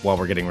look this up while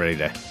we're getting ready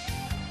to.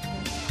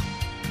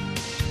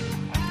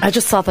 I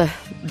just saw the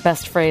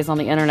best phrase on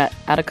the internet,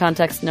 out of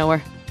context,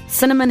 nowhere.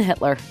 Cinnamon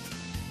Hitler.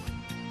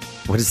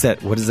 What does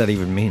that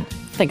even mean?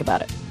 Think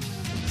about it.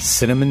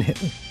 Cinnamon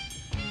Hitler?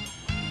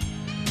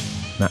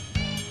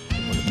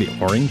 Would it be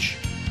orange?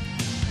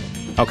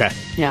 Okay.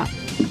 Yeah.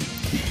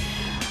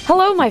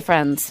 Hello, my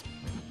friends.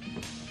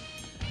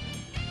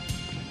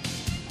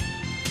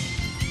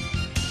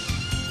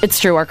 It's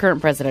true, our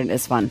current president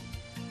is fun.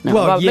 No,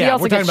 well, yeah,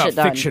 we're talking about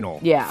fictional.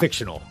 Done. Yeah.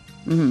 Fictional.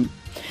 Mm-hmm.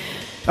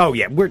 Oh,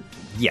 yeah,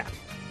 yeah.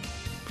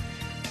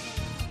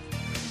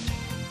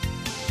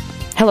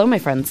 Hello, my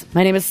friends.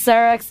 My name is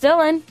Sarah X.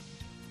 Dillon.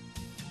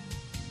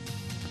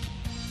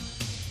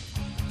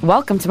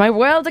 Welcome to my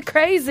world of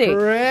crazy.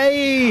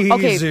 Crazy.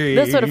 Okay,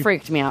 this would have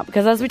freaked me out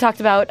because as we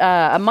talked about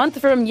a month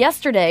from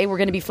yesterday, we're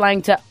going to be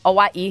flying to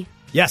Hawaii.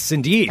 Yes,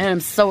 indeed. And I'm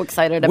so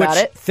excited about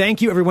it.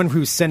 Thank you, everyone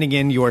who's sending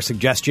in your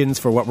suggestions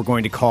for what we're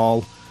going to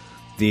call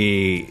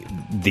the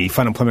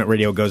Fun Employment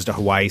Radio Goes to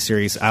Hawaii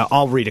series.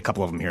 I'll read a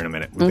couple of them here in a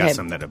minute. We've got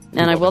some that have.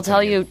 And I will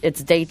tell you,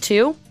 it's day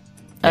 2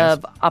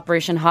 of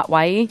Operation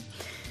Hawaii.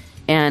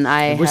 And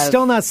we're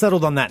still not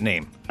settled on that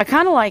name. I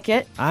kind of like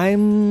it.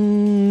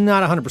 I'm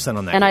not 100%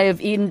 on that. And I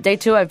have eaten, day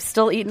 2, I've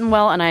still eaten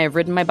well, and I have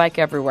ridden my bike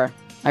everywhere.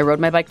 I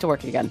rode my bike to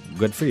work again.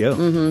 Good for you.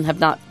 Mm-hmm.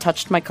 Have not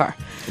touched my car.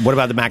 What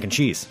about the mac and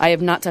cheese? I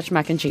have not touched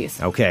mac and cheese.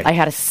 Okay. I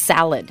had a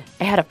salad.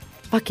 I had a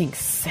fucking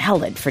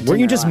salad for dinner. Were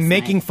you just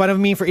making fun of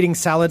me for eating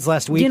salads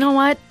last week? You know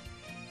what?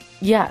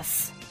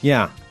 Yes.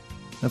 Yeah.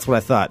 That's what I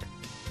thought.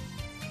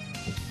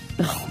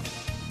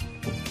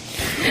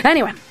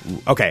 Anyway.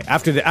 Okay,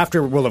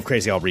 after World of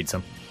Crazy, I'll read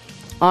some.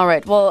 All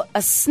right. Well,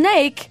 a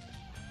snake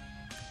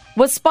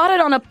was spotted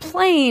on a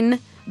plane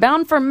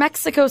bound for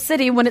Mexico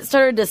City when it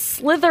started to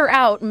slither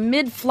out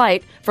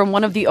mid-flight from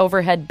one of the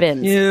overhead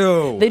bins.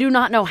 Ew. They do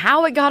not know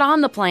how it got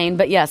on the plane,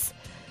 but yes,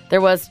 there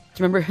was. Do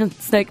you remember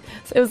snake?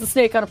 It was a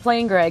snake on a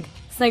plane, Greg.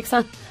 Snakes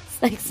on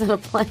a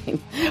plane.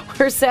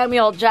 Where's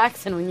Samuel L.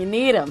 Jackson when you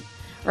need him,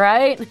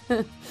 right?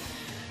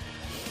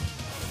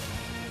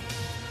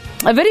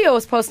 A video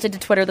was posted to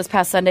Twitter this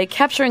past Sunday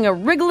capturing a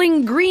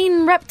wriggling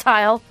green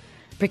reptile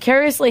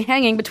precariously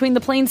hanging between the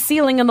plane's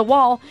ceiling and the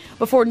wall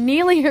before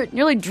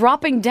nearly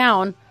dropping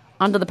down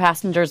onto the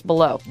passengers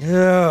below.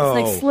 No.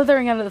 Snake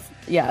slithering out of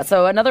the... Yeah,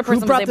 so another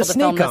person Who brought was able the to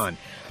film snake this. on?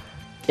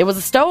 It was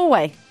a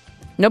stowaway.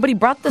 Nobody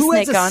brought the Who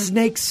snake has a on.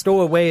 snake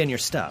stow away in your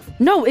stuff?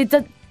 No,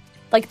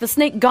 like the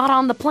snake got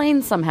on the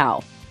plane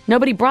somehow.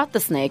 Nobody brought the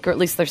snake, or at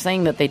least they're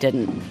saying that they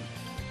didn't.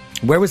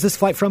 Where was this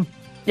flight from?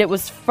 It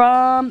was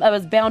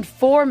bound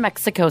for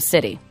Mexico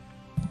City.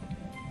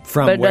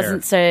 From But it where?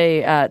 doesn't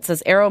say, it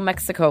says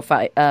Aero-Mexico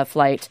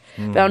flight.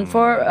 Bound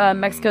for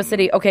Mexico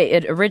City. Okay,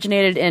 it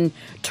originated in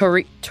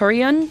Torreon?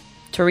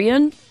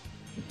 Torreon?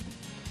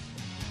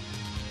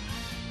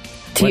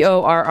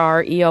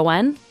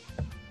 Torreon?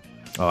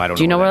 Oh, I don't know.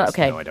 Do you know where that that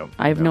is. Okay. No, I don't.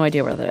 I have no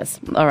idea where that is.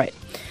 All right.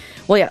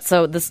 Well, yeah,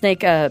 so the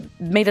snake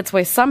made its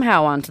way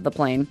somehow onto the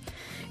plane,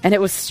 and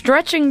it was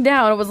stretching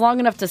down. It was long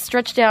enough to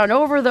stretch down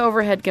over the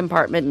overhead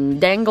compartment and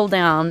dangle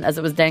down as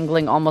it was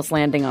dangling, almost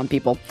landing on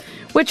people,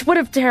 which would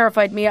have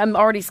terrified me. I'm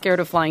already scared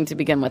of flying to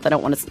begin with. I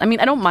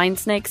don't mind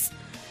snakes,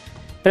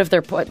 but if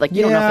they're,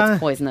 you don't know if it's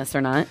poisonous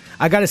or not.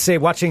 I got to say,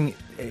 watching,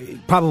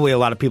 probably a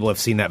lot of people have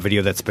seen that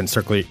video that's been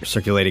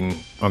circulating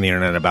on the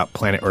internet about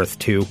Planet Earth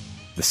 2,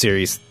 the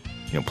series.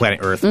 Planet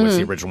Earth was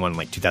the original one,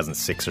 like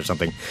 2006 or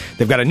something.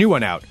 They've got a new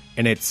one out,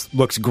 and it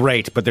looks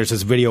great, but there's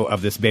this video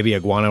of this baby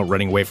iguana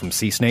running away from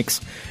sea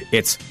snakes.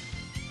 It's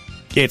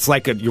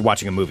like you're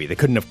watching a movie. They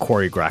couldn't have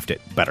choreographed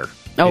it better.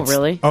 Oh,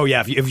 really? Oh,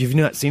 yeah. Have you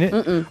not seen it?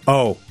 Mm-mm.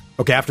 Oh,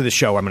 okay. After the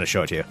show, I'm going to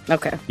show it to you.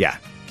 Okay. Yeah.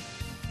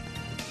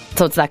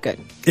 So it's that good.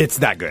 It's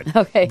that good.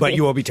 Okay. But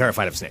you will be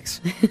terrified of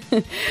snakes.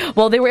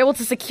 Well, they were able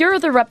to secure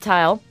the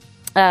reptile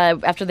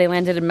after they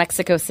landed in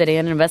Mexico City,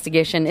 and an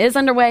investigation is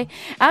underway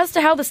as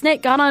to how the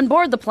snake got on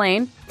board the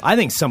plane. I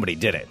think somebody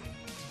did it.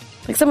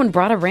 Like someone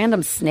brought a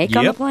random snake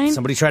on the plane?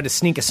 Somebody tried to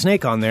sneak a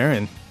snake on there,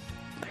 and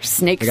They're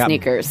snake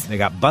sneakers. They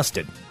got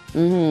busted.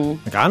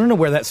 Mm-hmm. Like, I don't know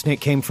where that snake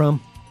came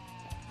from.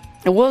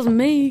 It wasn't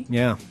me.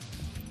 Yeah.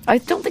 I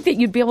don't think that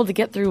you'd be able to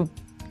get through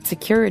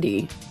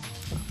security.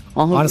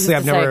 Well, honestly,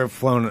 I've never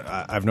flown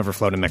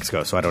in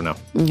Mexico, so I don't know.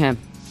 Okay.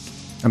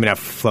 I mean, I've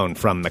flown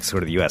from Mexico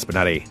to the U.S., but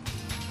not a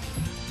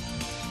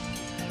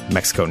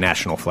Mexico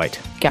national flight.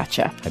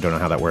 Gotcha. I don't know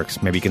how that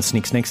works. Maybe you can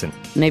sneak snakes in.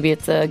 Maybe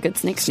it's a good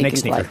snake sneaking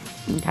sneaker.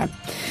 flight. Okay.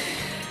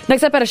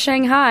 Next up out of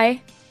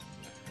Shanghai.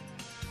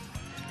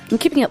 I'm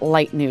keeping it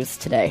light news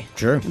today.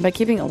 Sure. And by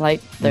keeping it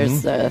light, we're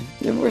just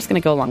going to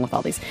go along with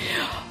all these.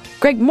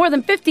 Greg, more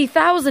than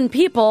 50,000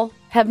 people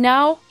have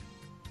now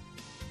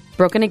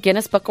broken a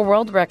Guinness Book of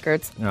World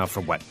Records.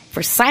 For what?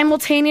 For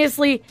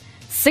simultaneously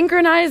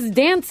synchronized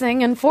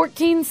dancing in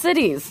 14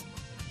 cities.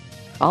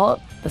 All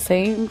at the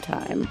same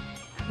time.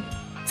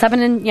 It's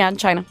happened in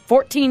China.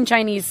 14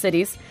 Chinese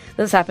cities.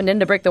 This happened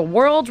to break the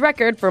world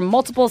record for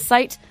multiple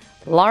site,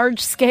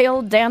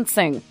 large-scale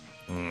dancing.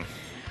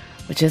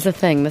 Which is a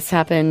thing. This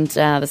happened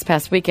this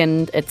past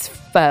weekend. It's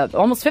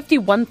almost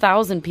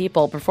 51,000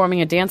 people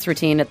performing a dance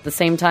routine at the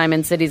same time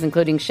in cities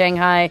including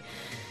Shanghai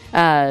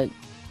and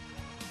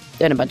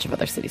a bunch of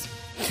other cities.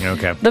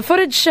 Okay. The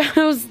footage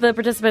shows the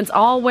participants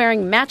all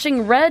wearing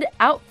matching red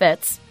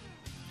outfits.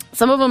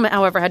 Some of them,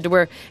 however, had to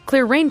wear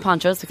clear rain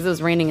ponchos because it was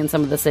raining in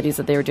some of the cities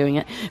that they were doing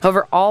it.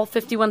 However, all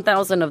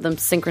 51,000 of them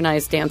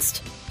synchronized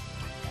danced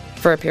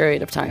for a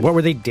period of time. What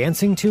were they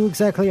dancing to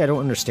exactly? I don't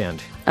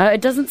understand.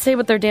 It doesn't say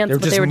what they're dancing.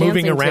 They're just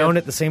moving around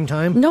at the same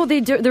time? No,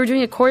 they were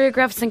doing a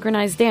choreographed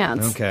synchronized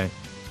dance. Okay.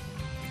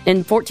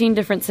 In 14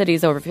 different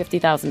cities, over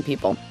 50,000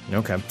 people.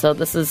 Okay. So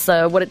this is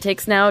what it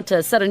takes now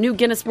to set a new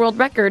Guinness World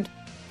Record.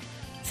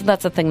 So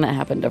that's a thing that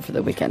happened over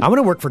the weekend. I'm going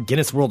to work for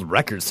Guinness World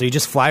Records. So you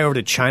just fly over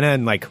to China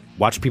and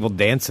watch people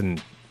dance,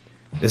 and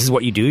this is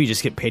what you do? You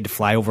just get paid to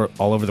fly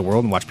all over the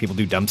world and watch people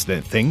do dumb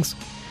things?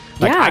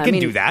 I can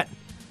do that.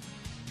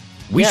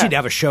 We should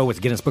have a show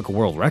with Guinness Book of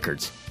World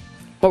Records.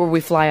 What, would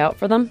we fly out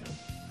for them?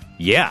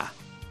 Yeah.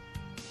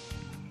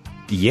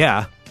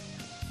 Yeah.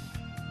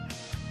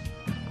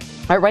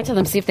 All right, write to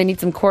them, see if they need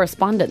some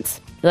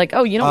correspondence. You're like,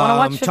 oh, you don't want to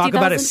watch 50,000? Talk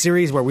about a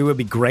series where we would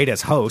be great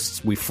as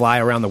hosts. We fly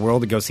around the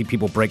world to go see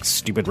people break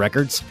stupid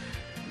records.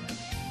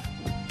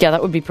 Yeah,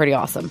 that would be pretty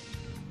awesome.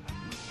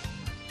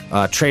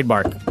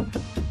 Trademark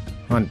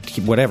on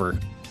whatever.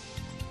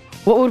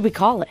 What would we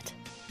call it?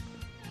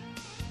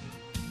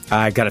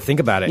 I got to think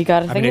about it. You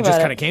got to think about it. It just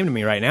kind of came to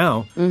me right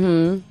now.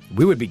 Mm-hmm.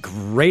 We would be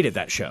great at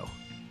that show.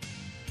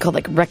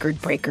 Called Record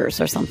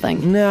Breakers or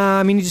something. Nah,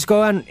 I mean, you just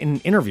go out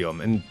and interview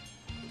them and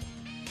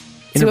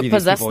see what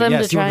possessed them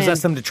to see what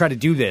possessed them to try to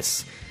do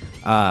this.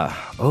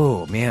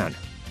 Oh man.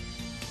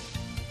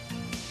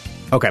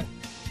 Okay,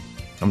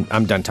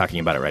 I'm done talking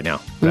about it right now.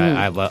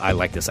 I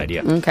like this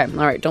idea. Okay,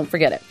 all right, don't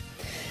forget it.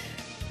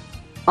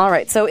 All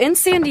right, so in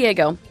San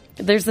Diego,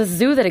 there's this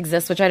zoo that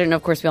exists, which I didn't know.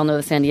 Of course, we all know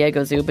the San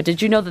Diego Zoo, but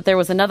did you know that there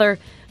was another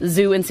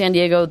zoo in San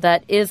Diego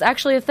that is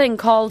actually a thing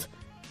called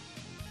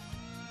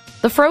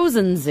the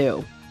Frozen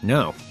Zoo?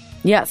 No.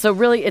 Yeah, so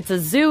really, it's a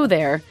zoo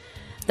there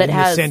that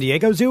has the San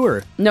Diego Zoo,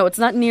 or no? It's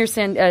not near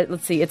San.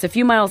 Let's see, it's a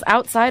few miles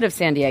outside of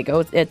San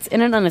Diego. It's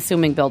in an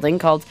unassuming building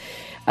called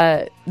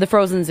the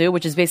Frozen Zoo,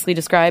 which is basically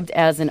described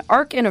as an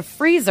ark in a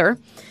freezer.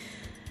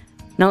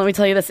 Now, let me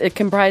tell you this. It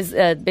comprised,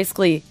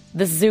 basically,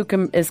 this zoo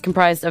is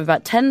comprised of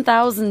about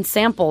 10,000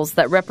 samples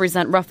that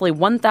represent roughly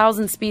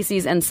 1,000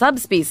 species and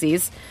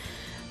subspecies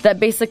that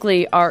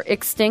basically are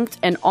extinct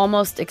and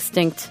almost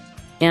extinct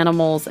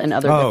animals and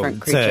other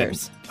different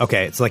creatures.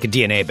 It's like a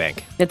DNA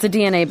bank. It's a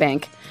DNA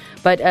bank.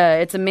 But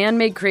it's a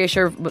man-made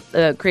creation with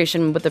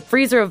a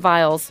freezer of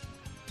vials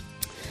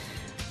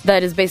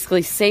that is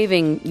basically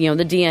saving,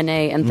 the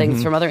DNA and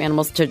things from other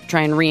animals to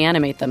try and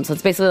reanimate them. So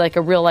it's basically like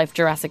a real-life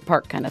Jurassic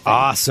Park kind of thing.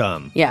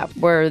 Awesome. Yeah,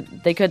 where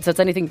they could. So it's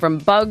anything from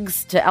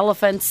bugs to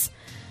elephants,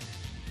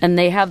 and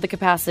they have the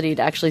capacity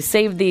to actually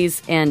save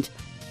these. And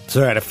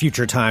so at a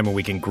future time when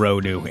we can grow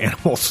new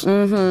animals.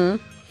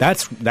 Mm-hmm.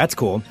 That's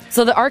cool.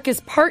 So the Ark is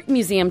part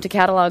museum to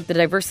catalog the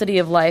diversity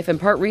of life and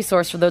part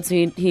resource for those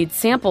who need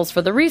samples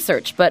for the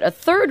research. But a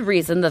third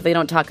reason that they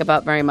don't talk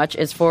about very much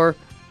is for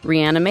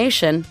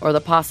reanimation, or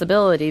the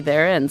possibility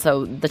there. And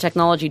so the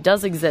technology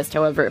does exist.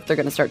 However, if they're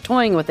going to start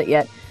toying with it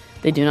yet,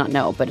 they do not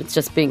know. But it's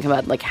just being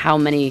about like how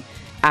many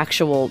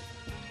actual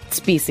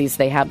species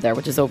they have there,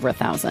 which is over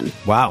 1,000.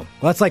 Wow.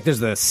 Well, that's like there's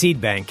the seed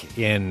bank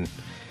in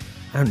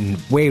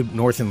way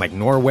north in like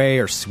Norway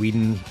or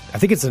Sweden. I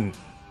think it's an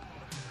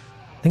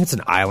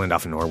island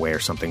off of Norway or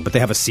something. But they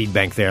have a seed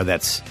bank there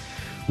that's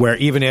where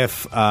even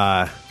if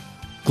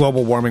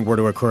global warming were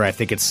to occur, I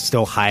think it's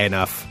still high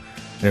enough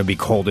and it would be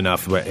cold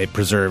enough, but it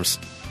preserves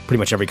pretty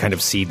much every kind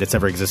of seed that's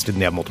ever existed,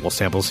 and they have multiple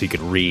samples, so you could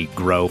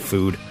regrow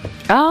food.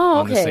 Oh,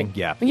 on okay. This thing.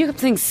 Yeah. When you kept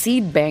saying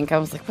seed bank, I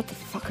was like, what the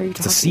fuck are you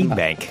talking about? It's a seed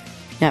bank.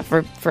 Yeah,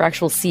 for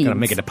actual seeds. Gotta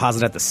make a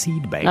deposit at the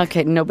seed bank.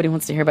 Okay, nobody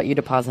wants to hear about you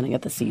depositing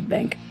at the seed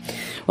bank.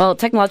 Well,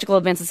 technological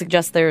advances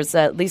suggest there's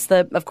at least,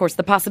 the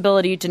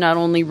possibility to not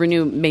only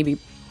renew maybe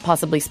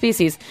possibly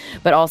species,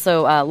 but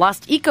also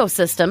lost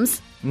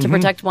ecosystems to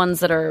protect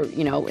ones that are,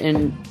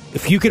 in...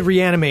 If you could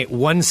reanimate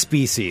one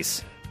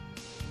species,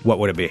 what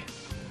would it be?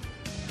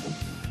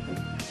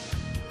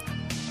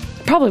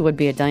 Probably would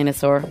be a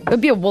dinosaur. It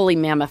would be a woolly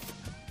mammoth.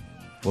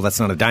 Well, that's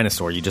not a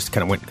dinosaur. You just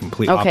kind of went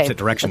complete opposite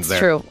directions that's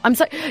there. True. I'm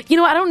sorry.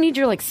 I don't need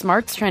your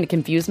smarts trying to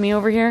confuse me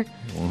over here.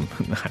 Well,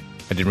 I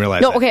didn't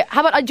realize No, that. okay.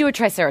 How about I do a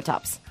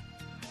triceratops?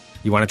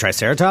 You want a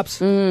triceratops?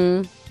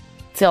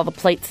 See all the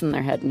plates in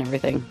their head and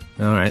everything.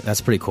 All right, that's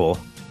pretty cool.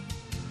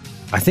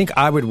 I think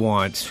I would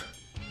want...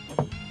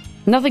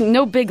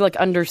 No big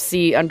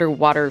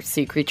underwater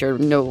sea creature.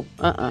 No.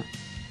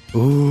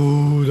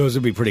 Ooh, those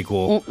would be pretty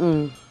cool.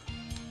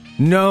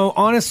 No,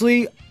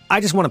 honestly, I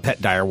just want a pet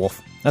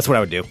direwolf. That's what I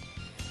would do.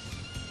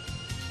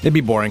 It'd be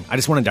boring. I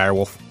just want a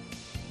direwolf.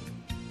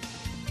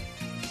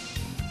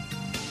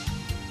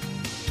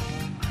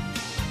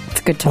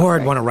 It's a good talk. Or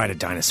I'd want to ride a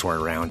dinosaur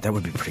around. That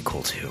would be pretty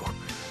cool, too.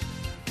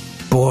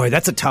 Boy,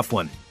 that's a tough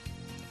one.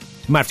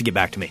 You might have to get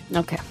back to me.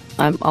 Okay.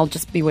 I'll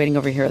just be waiting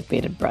over here with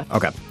bated breath.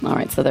 Okay. All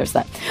right, so there's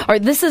that. All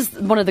right, this is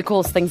one of the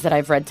coolest things that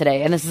I've read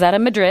today, and this is out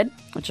of Madrid,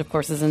 which of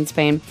course is in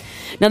Spain.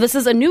 Now, this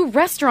is a new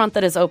restaurant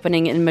that is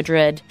opening in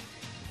Madrid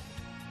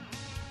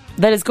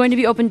that is going to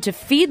be open to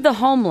feed the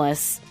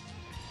homeless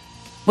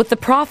with the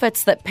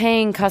profits that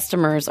paying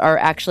customers are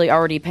actually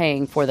already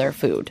paying for their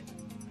food.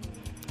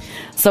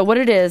 So what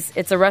it is,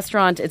 it's a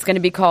restaurant. It's going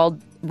to be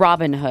called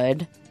Robin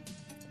Hood.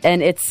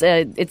 And it's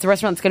a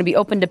restaurant that's going to be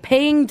open to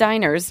paying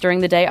diners during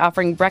the day,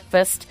 offering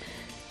breakfast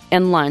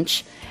and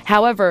lunch.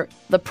 However,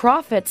 the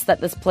profits that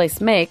this place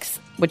makes,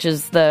 which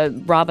is the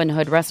Robin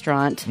Hood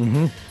restaurant,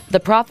 the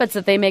profits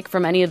that they make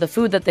from any of the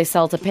food that they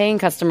sell to paying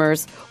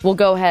customers will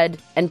go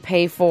ahead and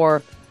pay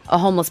for a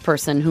homeless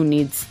person who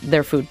needs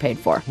their food paid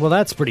for. Well,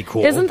 that's pretty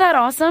cool. Isn't that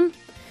awesome?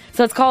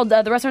 So it's called,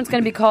 the restaurant's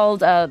going to be called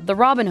the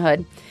Robin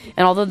Hood.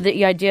 And although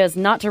the idea is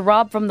not to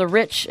rob from the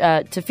rich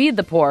to feed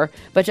the poor,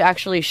 but to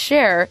actually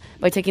share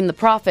by taking the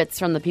profits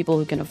from the people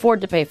who can afford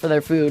to pay for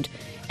their food,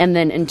 and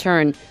then in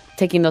turn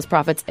taking those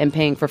profits and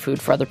paying for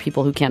food for other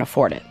people who can't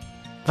afford it.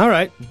 All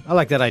right. I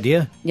like that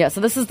idea. Yeah,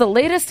 so this is the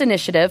latest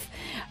initiative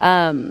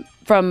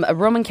from a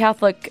Roman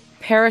Catholic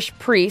parish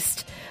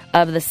priest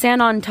of the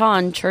San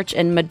Anton Church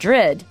in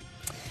Madrid.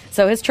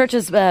 So his church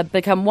has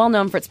become well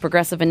known for its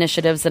progressive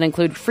initiatives that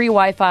include free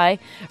Wi-Fi,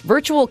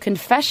 virtual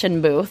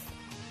confession booth.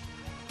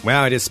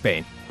 Well, it is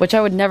Spain. Which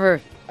I would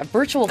never... A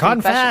virtual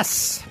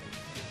Confess!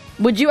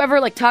 confession. Would you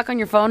ever talk on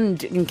your phone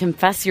and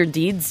confess your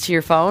deeds to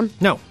your phone?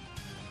 No.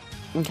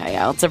 Okay,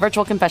 yeah, it's a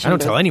virtual confession I don't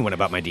booth. tell anyone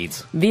about my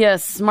deeds. Via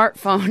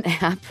smartphone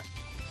app.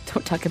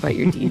 Don't talk about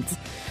your deeds.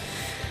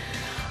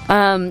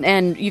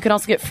 And you can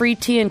also get free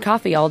tea and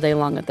coffee all day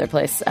long at their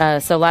place.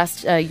 So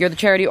last year, the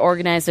charity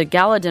organized a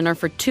gala dinner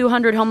for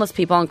 200 homeless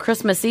people on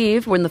Christmas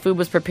Eve when the food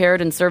was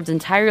prepared and served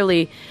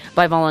entirely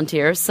by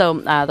volunteers. So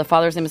the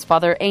father's name is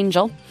Father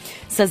Angel.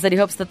 Says that he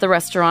hopes that the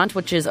restaurant,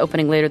 which is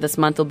opening later this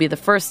month, will be the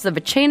first of a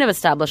chain of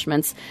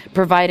establishments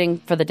providing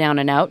for the down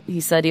and out.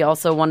 He said he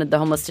also wanted the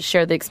homeless to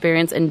share the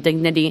experience and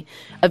dignity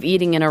of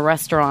eating in a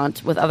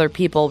restaurant with other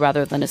people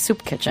rather than a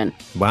soup kitchen.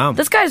 Wow.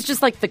 This guy's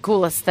just the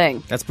coolest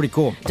thing. That's pretty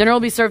cool. Dinner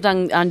will be served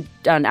on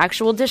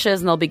actual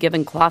dishes, and they'll be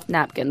given cloth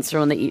napkins for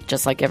when they eat,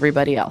 just like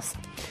everybody else.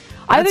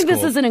 I think this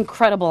cool. is an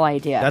incredible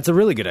idea. That's a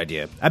really good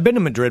idea. I've been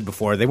to Madrid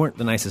before. They weren't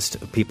the nicest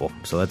of people,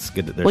 so that's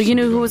good that they're... Well, you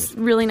know who was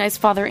really nice?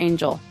 Father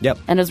Angel. Yep.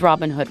 And his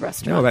Robin Hood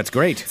restaurant. Oh, that's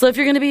great. So if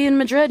you're going to be in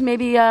Madrid,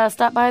 maybe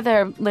stop by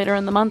there later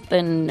in the month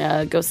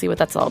and go see what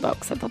that's all about,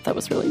 because I thought that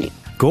was really neat.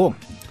 Cool.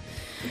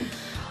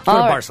 Go to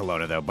right.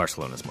 Barcelona, though.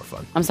 Barcelona's more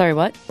fun. I'm sorry,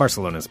 what?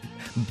 Barcelona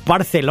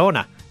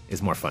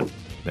is more fun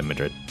than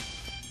Madrid.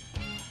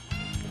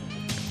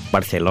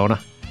 Barcelona.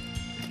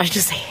 I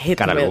just hate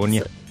the way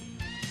Catalunya.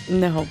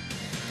 No.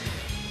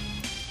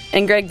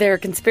 And Greg, there are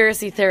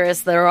conspiracy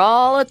theorists that are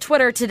all at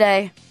Twitter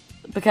today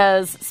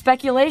because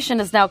speculation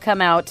has now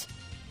come out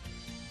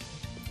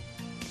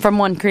from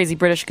one crazy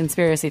British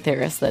conspiracy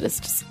theorist that is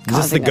just causing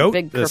Is this the goat? a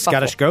big The kerfuffle.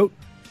 Scottish goat?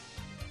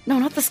 No,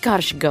 not the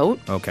Scottish goat.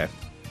 Okay.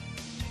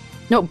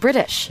 No,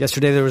 British.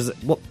 Yesterday there was...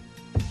 Well,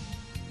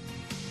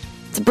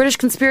 It's a British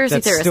conspiracy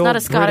That's theorist, still not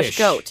a Scottish British.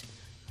 goat.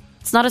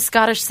 It's not a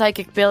Scottish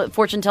psychic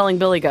fortune-telling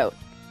billy goat.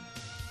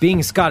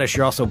 being Scottish,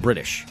 you're also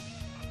British.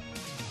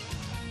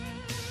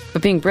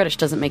 But being British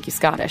doesn't make you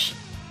Scottish.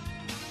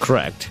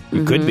 Correct.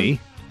 You could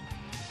be.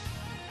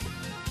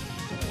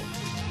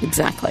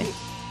 Exactly.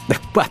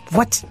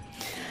 What?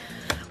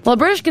 Well, a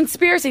British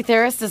conspiracy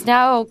theorist is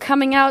now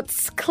coming out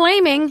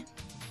claiming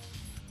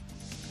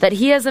that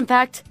he has, in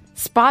fact,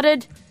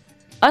 spotted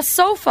a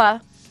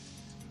sofa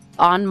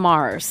on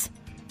Mars.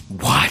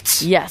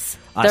 What? Yes.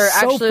 A There are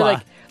actually, sofa?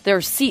 like, there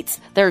are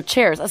seats, there are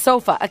chairs, a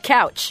sofa, a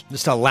couch.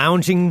 Just a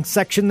lounging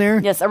section there?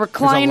 Yes, a There's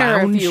recliner,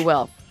 lounge? if you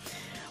will.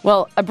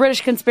 Well, a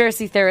British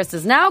conspiracy theorist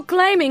is now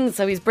claiming,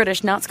 so he's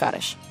British, not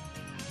Scottish,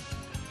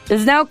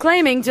 is now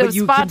claiming to have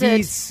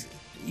spotted...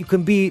 You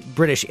can be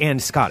British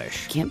and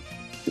Scottish. Can't...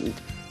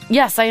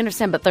 Yes, I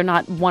understand, but they're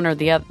not one or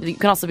the other. You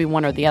can also be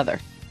one or the other.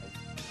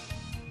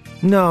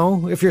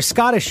 No, if you're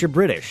Scottish, you're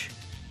British.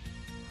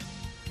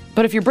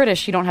 But if you're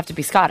British, you don't have to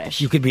be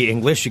Scottish. You could be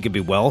English, you could be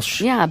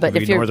Welsh. Yeah, but you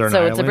could if be you're... Northern So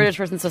Ireland. it's a British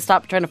person, so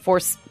stop trying to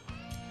force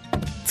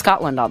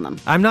Scotland on them.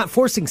 I'm not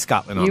forcing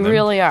Scotland on You them.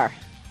 really are.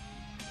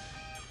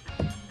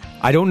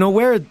 I don't know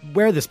where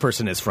this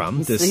person is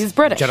from. He's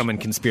British. Gentleman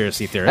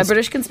conspiracy A theorist.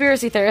 British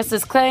conspiracy theorist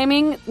is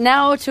claiming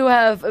now to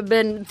have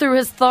been, through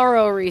his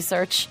thorough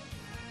research,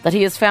 that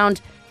he has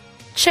found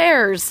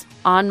chairs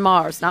on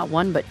Mars. Not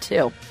one, but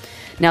two.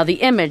 Now,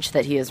 the image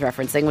that he is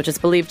referencing, which is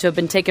believed to have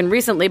been taken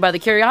recently by the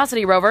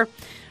Curiosity rover,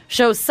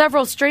 shows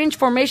several strange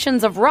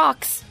formations of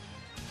rocks.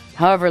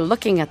 However,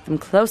 looking at them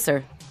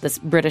closer, this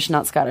British,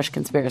 not Scottish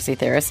conspiracy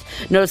theorist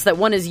noticed that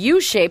one is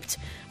U-shaped,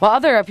 while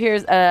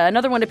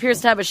another one appears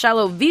to have a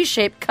shallow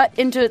V-shape cut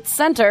into its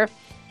center.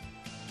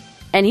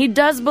 And he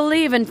does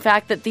believe, in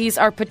fact, that these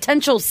are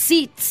potential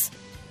seats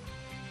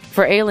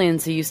for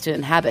aliens who used to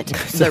inhabit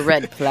the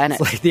Red Planet.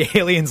 It's like the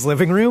aliens'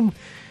 living room.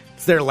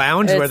 It's their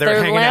lounge where they're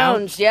hanging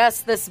lounge.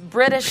 Yes, this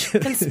British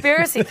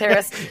conspiracy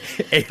theorist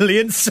out.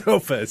 Alien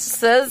sofas.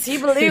 says he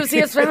believes he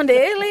has found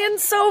alien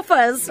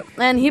sofas,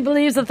 and he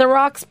believes that the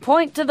rocks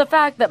point to the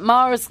fact that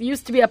Mars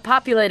used to be a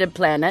populated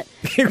planet,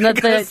 and that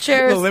the Because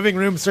chairs the living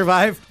room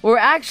survived were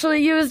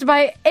actually used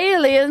by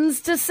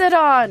aliens to sit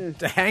on.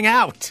 to hang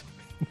out.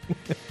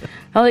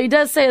 Well, he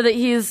does say that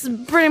he's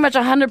pretty much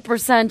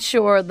 100%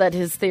 sure that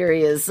his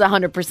theory is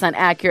 100%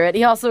 accurate.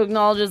 He also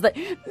acknowledges that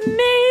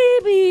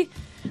maybe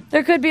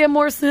there could be a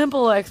more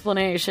simple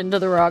explanation to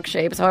the rock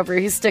shapes. However,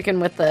 he's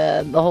sticking with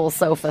the whole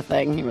sofa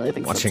thing. He really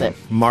thinks Watching that's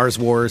it. Mars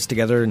Wars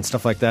together and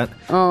stuff like that.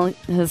 Oh,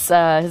 his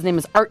name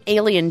is Art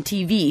Alien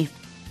TV.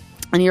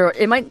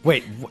 And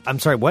Wait, I'm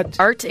sorry, what?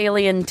 Art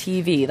Alien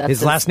TV. That's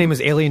His last name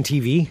is Alien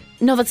TV?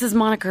 No, that's his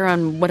moniker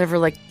on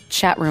whatever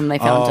chat room they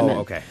found him in.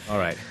 Okay. All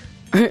right.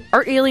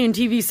 Art Alien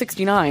TV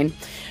 69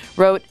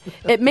 wrote,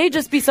 "It may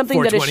just be something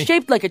that is 420.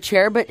 shaped like a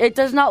chair, but it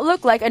does not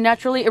look like a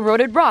naturally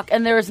eroded rock.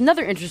 And there is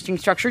another interesting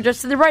structure just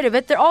to the right of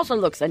it that also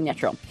looks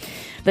unnatural.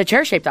 The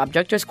chair-shaped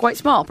object is quite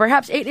small,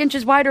 perhaps 8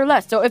 inches wide or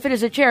less. So if it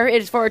is a chair,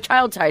 it is for a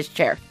child-sized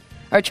chair.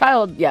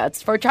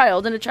 It's for a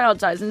child and a child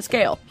size in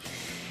scale.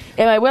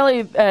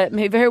 It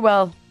may very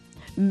well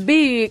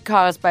be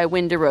caused by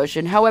wind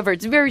erosion. However,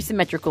 it's very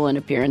symmetrical in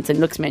appearance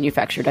and looks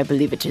manufactured. I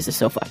believe it is a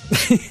sofa."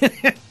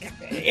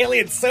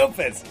 Alien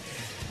sofas.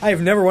 I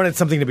have never wanted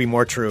something to be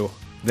more true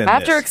than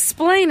After this.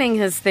 explaining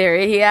his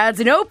theory, he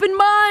adds, "An open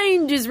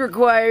mind is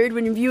required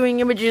when viewing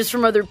images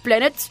from other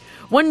planets.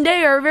 One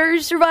day our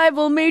very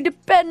survival may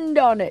depend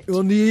on it."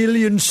 On the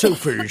alien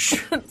sofas.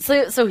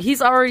 So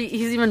he's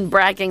even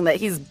bragging that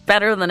he's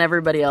better than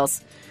everybody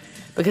else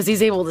because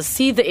he's able to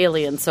see the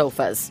alien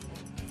sofas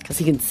because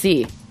he can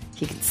see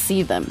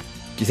them.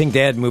 Do you think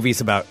they had movies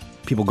about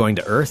people going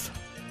to Earth?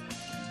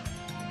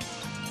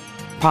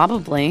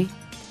 Probably.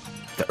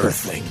 The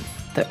Earthling.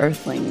 The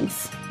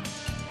Earthlings.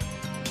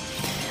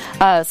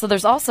 So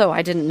there's also,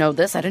 I didn't know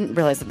this, I didn't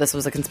realize that this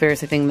was a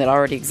conspiracy thing that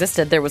already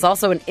existed. There was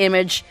also an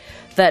image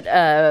that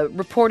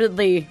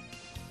reportedly,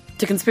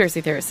 to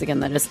conspiracy theorists again,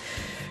 that is,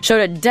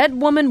 showed a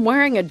dead woman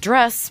wearing a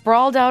dress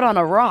sprawled out on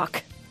a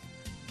rock.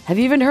 Have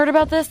you even heard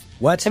about this?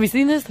 What? Have you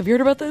seen this? Have you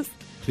heard about this?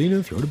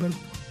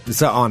 Is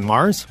that on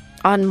Mars?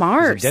 On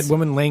Mars. Is a dead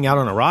woman laying out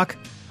on a rock?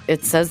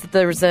 It says that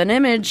there's an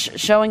image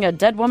showing a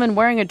dead woman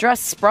wearing a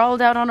dress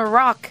sprawled out on a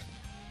rock.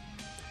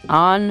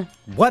 On...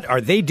 What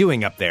are they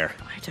doing up there?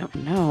 I don't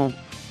know.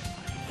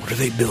 What are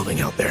they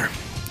building out there?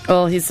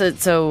 Well, he said,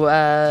 so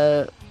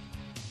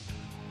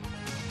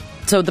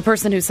the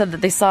person who said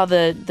that they saw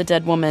the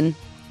dead woman...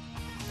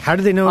 How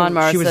did they know on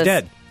Mars she was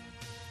dead?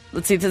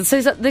 Let's see. They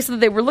said that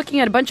they were looking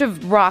at a bunch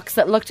of rocks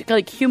that looked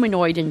like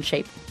humanoid in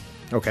shape.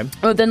 Okay.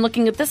 Oh, then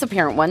looking at this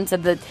apparent one,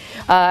 said that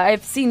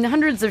I've seen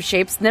hundreds of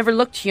shapes, never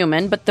looked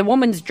human, but the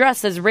woman's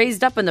dress is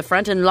raised up in the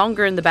front and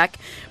longer in the back,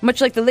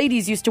 much like the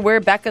ladies used to wear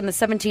back in the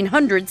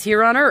 1700s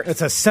here on Earth.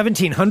 It's a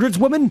 1700s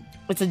woman?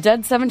 It's a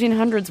dead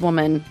 1700s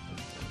woman.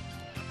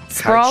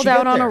 Sprawled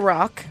out on a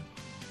rock,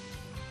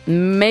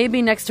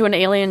 maybe next to an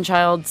alien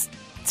child's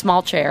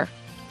small chair,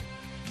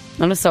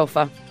 on a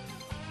sofa.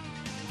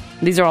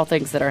 These are all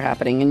things that are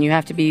happening, and you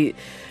have to be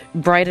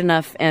bright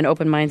enough and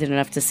open-minded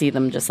enough to see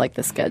them, just like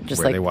this guy. Just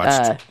where like they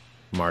watched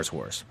Mars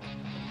Wars.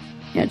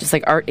 Yeah, just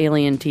like Art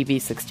Alien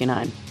TV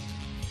 69.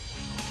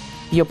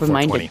 Be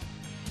open-minded.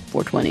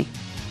 420.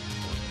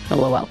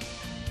 LOL.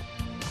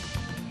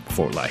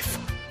 For life.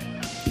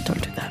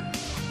 Don't do that.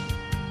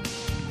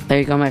 There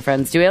you go, my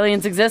friends. Do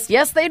aliens exist?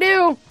 Yes, they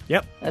do.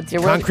 Yep. That's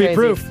your world concrete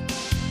crazy. proof.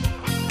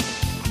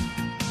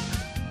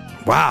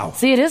 Wow.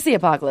 See, it is the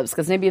apocalypse,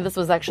 because maybe this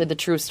was actually the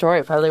true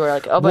story. Probably we're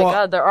like, oh my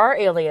God, there are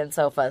alien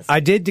sofas.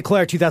 I did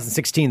declare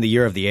 2016 the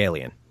year of the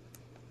alien.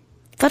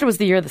 I thought it was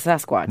the year of the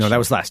Sasquatch. No, that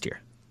was last year.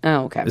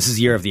 Oh, okay. This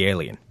is year of the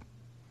alien,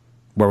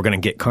 where we're going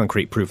to get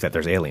concrete proof that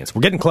there's aliens.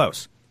 We're getting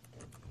close.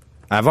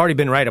 I've already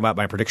been right about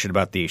my prediction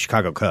about the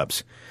Chicago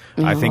Cubs.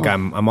 I think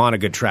I'm on a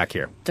good track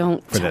here.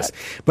 Don't for this.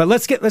 But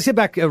let's get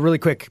back really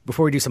quick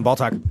before we do some ball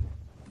talk.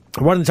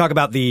 I wanted to talk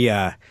about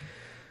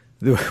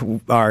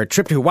our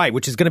trip to Hawaii,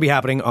 which is going to be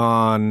happening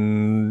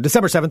on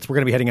December 7th. We're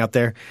going to be heading out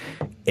there,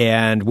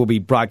 and we'll be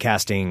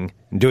broadcasting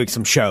and doing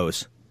some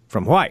shows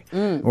from Hawaii.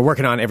 We're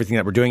working on everything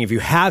that we're doing. If you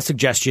have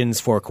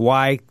suggestions for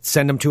Kauai,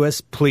 send them to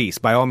us, please.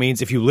 By all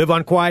means, if you live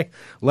on Kauai,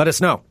 let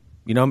us know.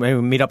 You know, maybe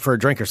meet up for a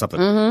drink or something.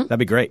 That'd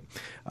be great.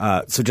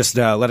 So just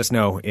let us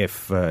know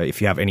if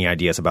you have any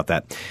ideas about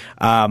that.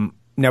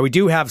 Now, we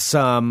do have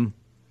some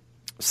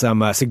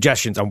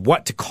suggestions on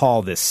what to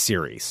call this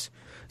series.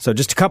 So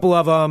just a couple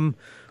of them.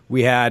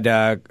 We had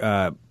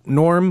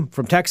Norm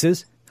from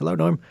Texas. Hello,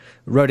 Norm.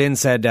 Wrote in,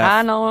 said,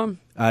 I know him.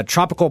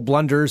 Tropical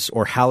Blunders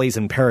or Hallies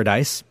in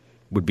Paradise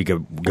would be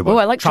good. Oh,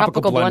 I like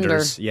Tropical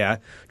Blunders. Yeah,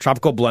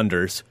 Tropical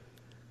Blunders.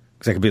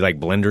 Because that could be like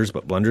blenders,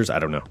 but blunders. I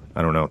don't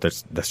know.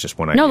 That's just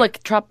one idea. No,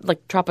 like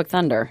Tropic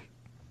Thunder.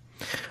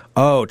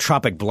 Oh,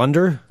 Tropic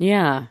Blunder.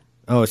 Yeah.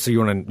 Oh, so you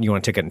want to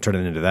take it and turn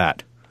it into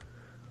that?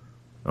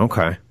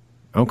 Okay.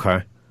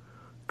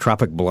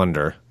 Tropic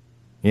Blunder.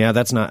 Yeah,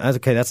 that's not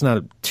okay. That's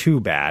not too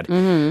bad.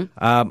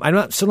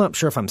 I'm still not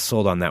sure if I'm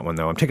sold on that one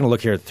though. I'm taking a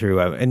look here through,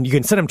 and you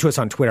can send them to us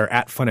on Twitter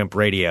at FunImp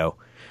Radio,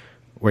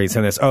 where you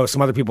send this. Oh,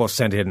 some other people have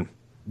sent in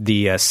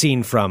the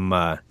scene from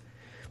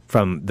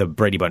the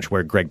Brady Bunch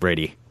where Greg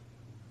Brady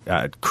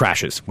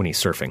crashes when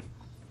he's surfing.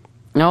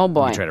 Oh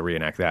boy! We try to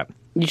reenact that.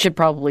 You should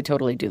probably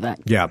totally do that.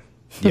 Yeah.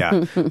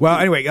 Well,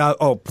 anyway,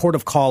 Port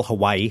of Call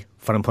Hawaii,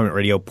 Fun Employment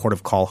Radio, Port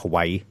of Call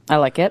Hawaii. I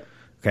like it.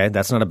 Okay,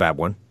 that's not a bad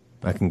one.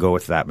 I can go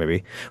with that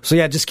maybe. So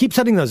yeah, just keep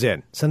sending those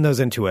in. Send those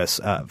in to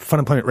us,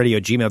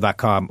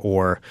 funemploymentradio@gmail.com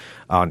or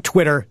on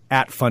Twitter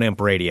at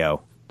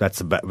FunEmpRadio. That's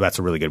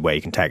a really good way.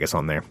 You can tag us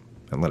on there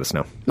and let us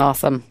know.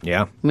 Awesome.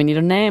 Yeah. We need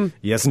a name.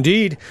 Yes,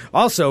 indeed.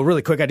 Also,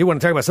 really quick, I do want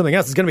to talk about something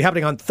else. It's going to be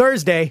happening on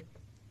Thursday.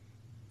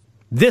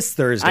 This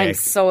Thursday. I'm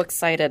so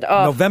excited.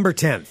 Oh. November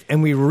 10th.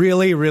 And we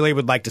really, really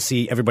would like to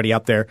see everybody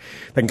out there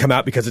that can come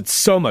out because it's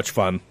so much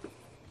fun.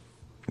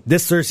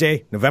 This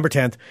Thursday, November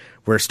 10th,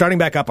 we're starting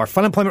back up our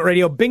Fun Employment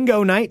Radio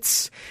Bingo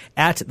Nights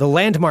at the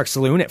Landmark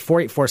Saloon at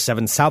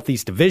 4847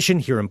 Southeast Division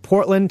here in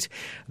Portland.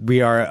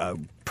 We are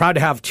proud to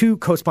have two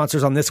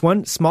co-sponsors on this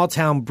one, Small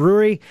Town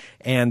Brewery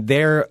and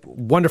their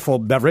wonderful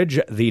beverage,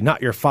 the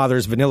Not Your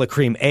Father's Vanilla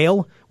Cream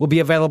Ale, will be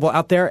available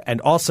out there,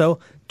 and also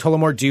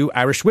Tullamore Dew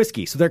Irish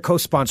Whiskey. So they're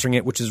co-sponsoring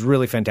it, which is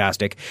really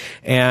fantastic.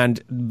 And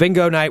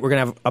bingo night, we're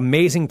going to have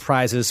amazing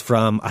prizes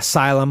from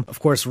ASYLUM, of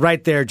course,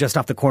 right there just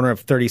off the corner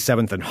of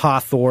 37th and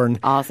Hawthorne.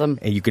 Awesome.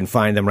 And you can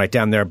find them right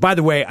down there. By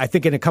the way, I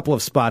think in a couple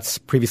of spots,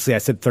 previously I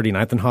said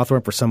 39th and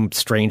Hawthorne for some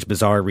strange,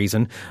 bizarre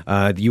reason.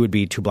 You would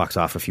be 2 blocks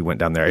off if you went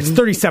down there. It's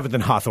 37th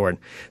and Hawthorne.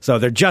 So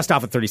they're just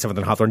off at 37th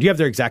and Hawthorne. Do you have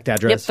their exact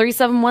address? Yep,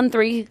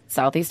 3713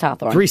 Southeast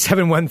Hawthorne.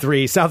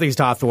 3713 Southeast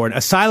Hawthorne.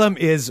 ASYLUM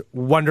is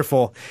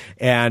wonderful,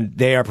 and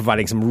they are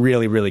providing some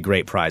really, really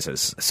great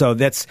prizes. So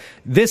that's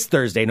this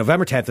Thursday,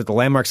 November 10th at the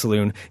Landmark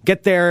Saloon.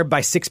 Get there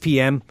by 6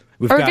 p.m.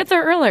 Get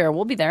there earlier.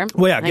 We'll be there.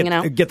 Well,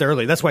 yeah, get there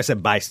early. That's why I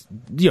said by 6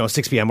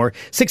 p.m. or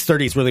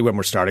 6:30 is really when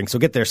we're starting. So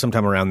get there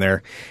sometime around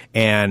there,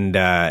 and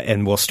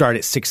we'll start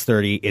at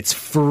 6:30. It's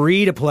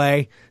free to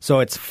play,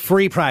 so it's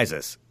free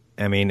prizes.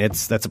 I mean,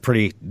 that's a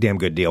pretty damn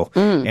good deal,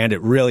 and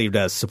it really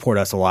does support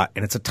us a lot,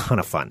 and it's a ton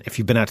of fun. If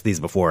you've been out to these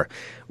before,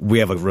 we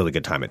have a really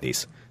good time at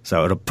these.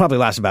 So it'll probably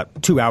last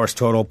about 2 hours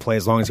total. Play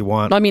as long as you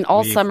want. I mean,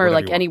 all summer,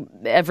 like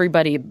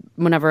everybody,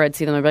 whenever I'd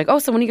see them, I'd be like, "Oh,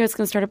 so when are you guys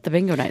going to start up the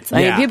bingo nights?"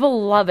 I mean,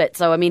 people love it.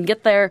 So I mean,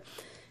 get there.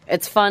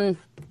 It's fun.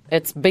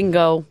 It's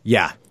bingo.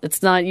 Yeah.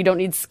 It's not, you don't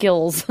need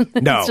skills.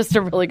 No. It's just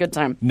a really good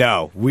time.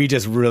 No, we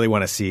just really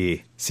want to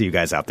see you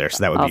guys out there.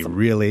 So that would be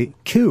really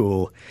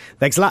cool.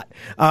 Thanks a lot.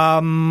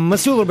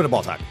 Let's do a little bit of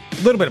ball talk. A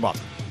little bit of ball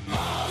talk.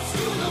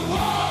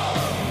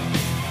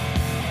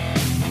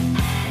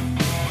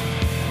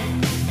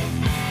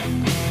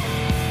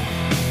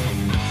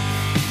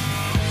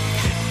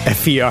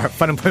 FER,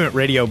 Fun Employment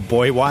Radio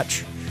Boy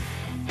Watch.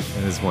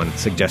 That is one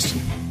suggestion.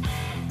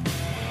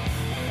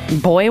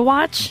 Boy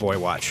Watch? Boy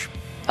Watch.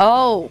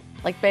 Oh,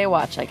 like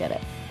Baywatch. I get it.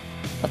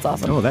 That's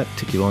awesome. Oh, that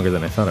took you longer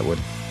than I thought it would.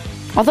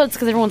 I thought it's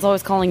because everyone's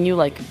always calling you,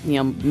 like,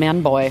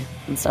 man boy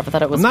and stuff. I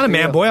thought it was. I'm not a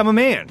man boy, I'm a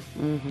man.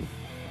 Mm-hmm.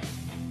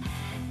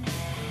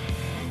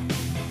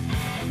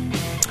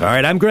 All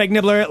right, I'm Greg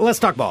Nibbler. Let's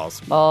talk balls.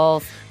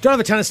 Balls. Don't have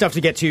a ton of stuff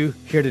to get to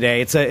here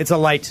today. It's a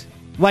light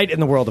in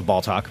the world of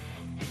ball talk.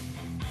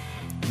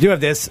 Do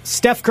have this.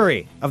 Steph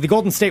Curry of the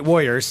Golden State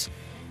Warriors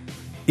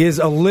is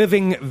a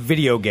living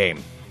video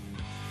game.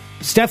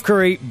 Steph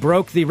Curry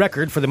broke the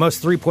record for the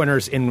most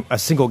three-pointers in a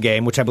single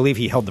game, which I believe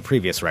he held the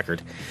previous record.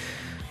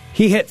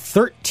 He hit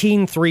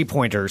 13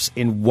 three-pointers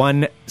in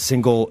one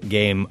single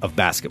game of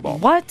basketball.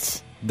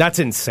 What? That's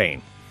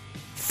insane.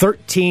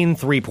 13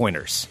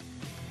 three-pointers.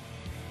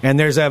 And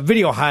there's a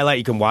video highlight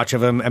you can watch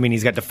of him. I mean,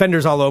 he's got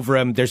defenders all over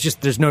him.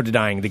 There's no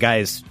denying the guy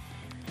is...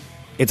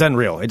 It's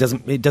unreal. It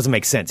doesn't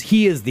make sense.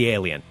 He is the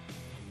alien.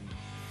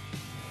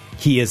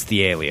 He is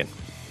the alien.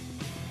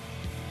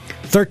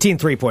 13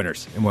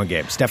 three-pointers in one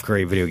game. Steph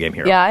Curry, video game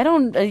hero. Yeah, I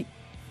don't...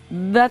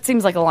 that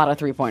seems like a lot of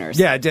three-pointers.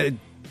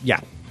 Yeah.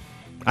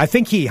 I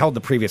think he held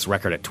the previous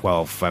record at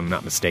 12, if I'm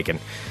not mistaken.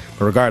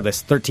 But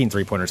regardless, 13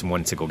 three-pointers in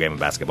one single game of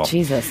basketball.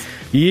 Jesus.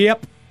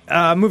 Yep.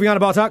 Moving on to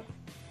ball talk.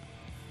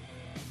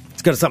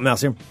 Let's go to something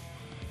else here.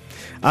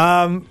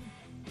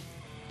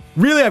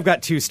 Really, I've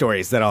got two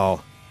stories that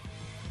I'll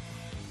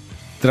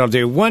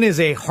do. One is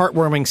a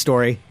heartwarming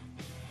story.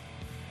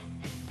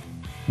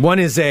 One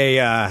is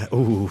a,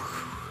 ooh,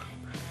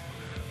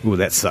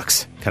 that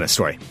sucks kind of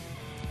story.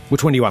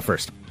 Which one do you want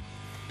first?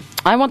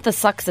 I want the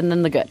sucks and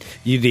then the good.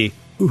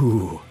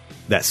 Ooh,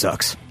 that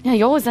sucks. Yeah,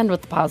 you always end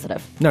with the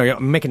positive. No,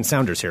 I'm making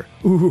sounders here.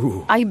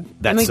 Ooh, I'm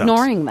sucks.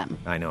 ignoring them.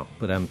 I know,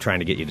 but I'm trying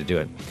to get you to do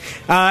it.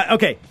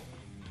 Okay.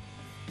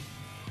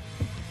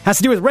 Has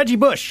to do with Reggie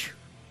Bush.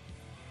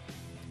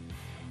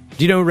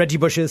 Do you know who Reggie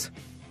Bush is?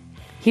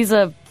 He's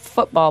a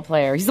football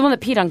player. He's the one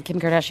that peed on Kim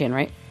Kardashian,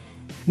 right?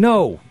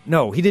 No,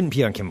 he didn't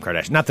pee on Kim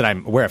Kardashian. Not that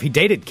I'm aware of. He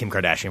dated Kim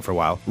Kardashian for a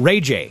while.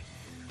 Ray J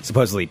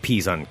supposedly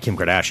pees on Kim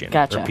Kardashian.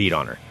 Gotcha. Or peed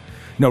on her.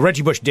 No,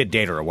 Reggie Bush did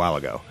date her a while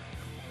ago.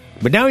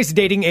 But now he's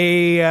dating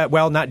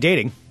not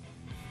dating.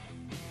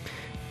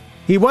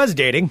 He was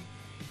dating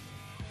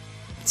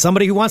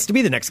somebody who wants to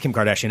be the next Kim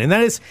Kardashian. And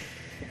that is,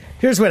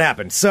 here's what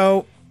happened.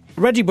 So,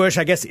 Reggie Bush,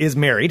 I guess, is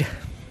married.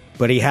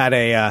 But he had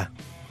a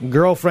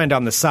girlfriend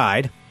on the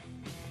side.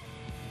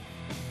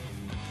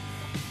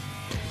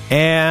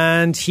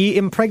 And he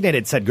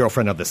impregnated said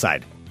girlfriend on the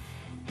side.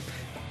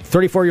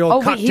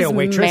 34-year-old cocktail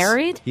waitress. He's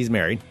married? He's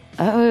married.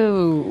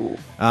 Oh.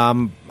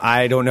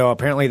 I don't know.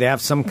 Apparently they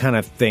have some kind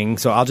of thing.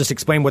 So I'll just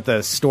explain what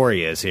the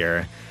story is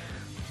here.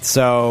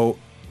 So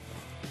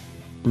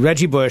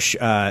Reggie Bush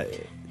had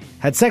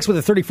sex with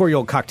a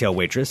 34-year-old cocktail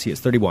waitress. He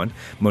is 31.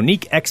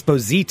 Monique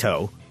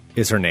Exposito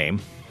is her name.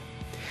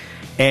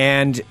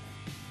 And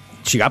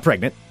she got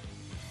pregnant.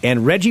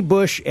 And Reggie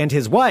Bush and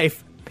his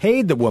wife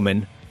paid the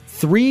woman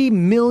 $3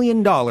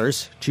 million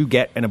to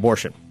get an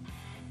abortion.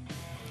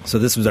 So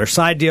this was our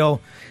side deal.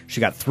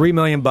 She got $3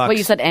 million. Wait,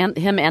 you said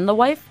him and the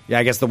wife? Yeah,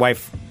 I guess the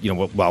wife,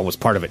 was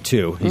part of it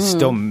too. He's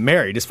still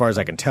married, as far as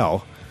I can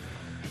tell.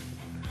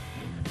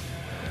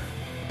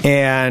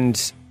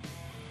 And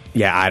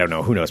yeah, I don't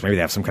know. Who knows? Maybe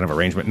they have some kind of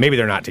arrangement. Maybe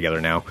they're not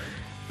together now.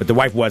 But the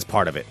wife was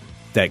part of it,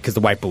 because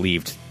the wife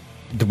believed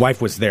the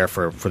wife was there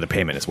for the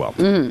payment as well.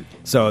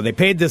 So they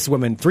paid this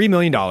woman $3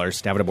 million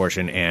to have an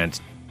abortion and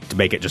to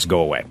make it just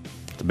go away.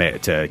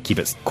 To keep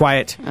it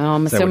quiet. Oh,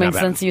 I'm assuming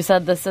since you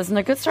said this isn't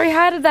a good story,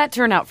 how did that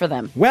turn out for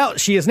them? Well,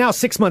 she is now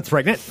 6 months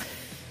pregnant.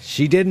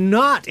 She did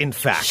not, in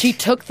fact. She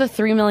took the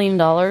 $3 million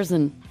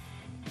and...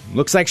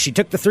 Looks like she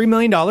took the $3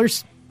 million.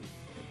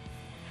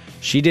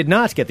 She did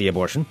not get the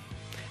abortion.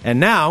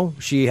 And now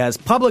she has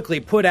publicly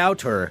put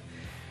out her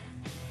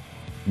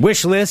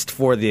wish list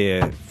for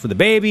the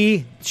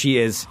baby. She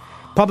is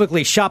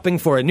publicly shopping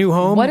for a new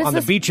home on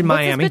the beach in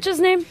Miami. What's this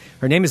bitch's name?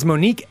 Her name is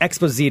Monique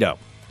Exposito.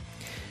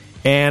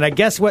 And I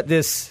guess what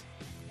this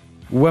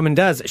woman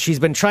does, she's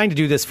been trying to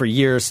do this for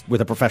years with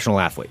a professional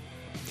athlete.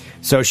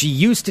 So she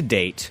used to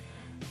date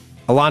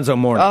Alonzo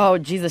Mourning. Oh,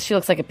 Jesus, she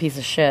looks like a piece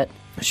of shit.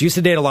 She used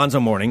to date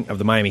Alonzo Mourning of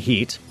the Miami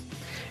Heat.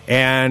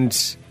 And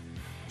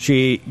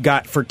she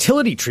got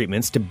fertility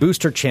treatments to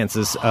boost her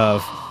chances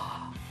of...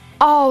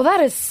 Oh,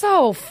 that is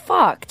so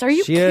fucked. Are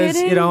you kidding?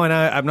 She is, and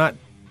I'm not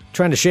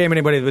trying to shame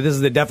anybody, but this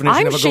is the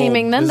definition of a gold. I'm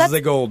shaming them. This is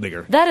a gold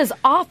digger. That is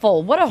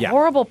awful. What a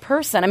horrible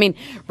person. I mean,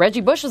 Reggie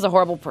Bush is a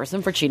horrible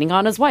person for cheating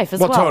on his wife as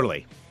well. Well,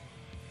 totally.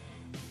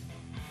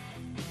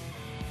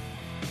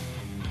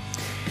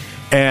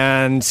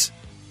 And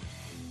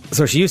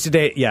so she used to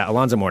date,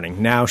 Alonzo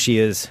Mourning. Now she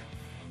is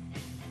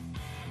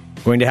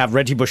going to have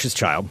Reggie Bush's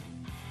child.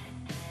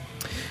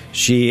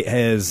 She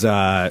is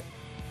getting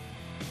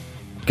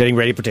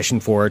ready to petition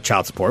for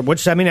child support,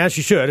 which, I mean, as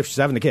she should if she's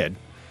having the kid.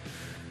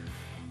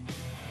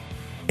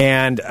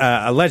 And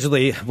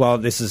allegedly, well,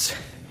 this is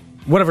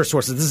one of her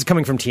sources. This is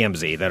coming from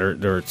TMZ, that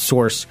her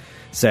source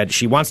said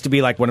she wants to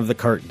be like one of the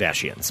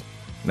Kardashians.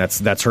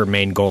 That's her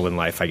main goal in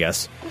life, I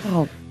guess.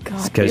 Oh,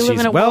 God. Because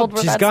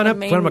she's gone up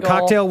from a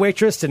cocktail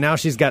waitress to now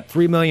she's got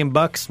 $3 million.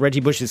 Reggie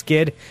Bush's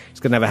kid.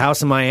 She's going to have a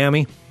house in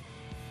Miami.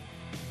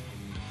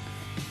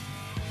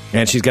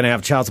 And she's going to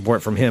have child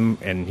support from him,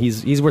 and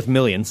he's worth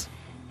millions.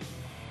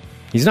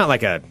 He's not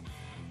like a...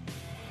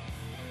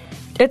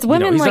 It's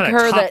women like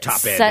her that top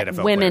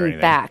set women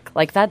back.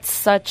 Like, that's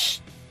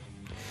such...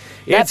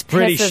 It's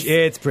pretty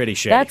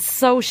shitty. That's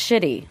so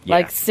shitty. Yeah.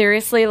 Like,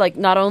 seriously, like,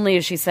 not only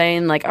is she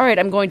saying, like, all right,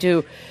 I'm going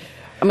to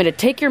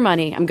take your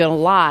money, I'm going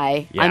to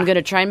lie, Yeah. I'm going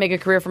to try and make a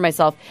career for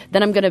myself,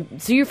 then I'm going to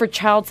sue you for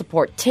child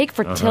support, take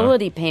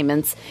fertility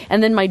payments,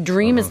 and then my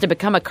dream is to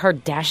become a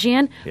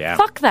Kardashian? Yeah.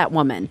 Fuck that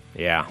woman.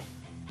 Yeah.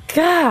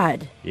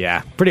 God.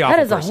 Yeah. Pretty awful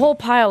That is person. a whole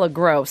pile of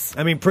gross.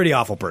 I mean, pretty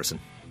awful person.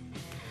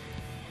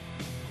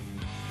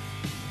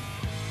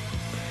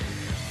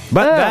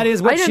 But that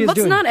is what she's doing.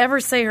 Let's not ever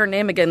say her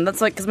name again. That's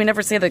like, because we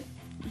never say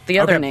the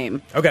other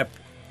name. Okay.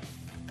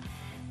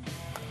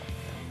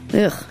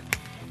 Ugh.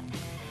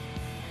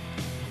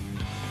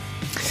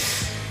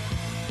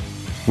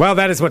 Well,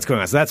 that is what's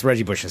going on. So that's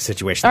Reggie Bush's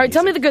situation. All right,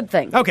 tell me the good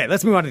thing. Okay,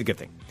 let's move on to the good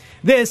thing.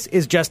 This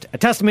is just a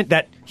testament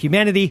that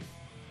humanity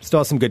still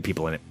has some good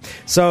people in it.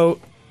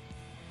 So,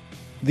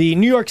 the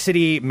New York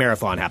City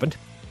Marathon happened.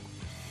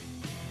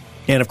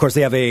 And, of course,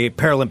 they have a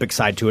Paralympic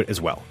side to it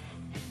as well.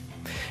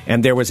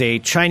 And there was a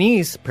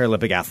Chinese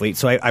Paralympic athlete.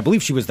 So I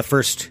believe she was the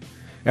first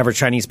ever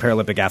Chinese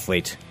Paralympic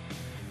athlete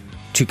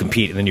to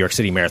compete in the New York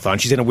City Marathon.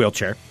 She's in a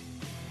wheelchair.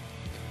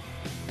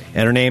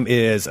 And her name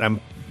is,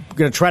 I'm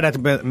going to try not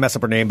to mess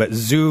up her name, but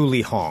Zhu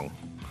Li Hong.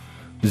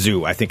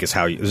 Zhu, I think is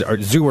how you, or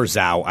Zhu or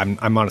Zhao.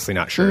 I'm honestly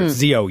not sure. It's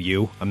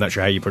Z-O-U. I'm not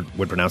sure how you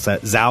would pronounce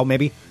that. Zhao,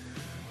 maybe?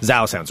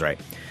 Zhao sounds right.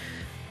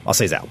 I'll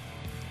say Zhao.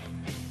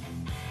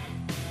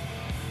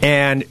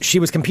 And she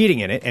was competing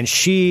in it, and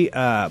she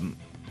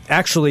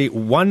actually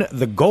won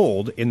the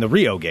gold in the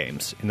Rio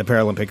Games, in the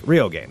Paralympic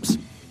Rio Games.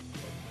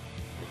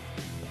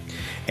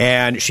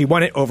 And she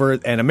won it over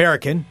an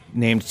American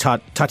named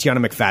Tatiana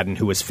McFadden,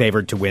 who was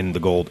favored to win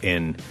the gold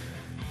in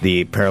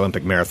the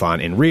Paralympic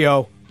Marathon in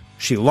Rio.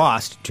 She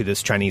lost to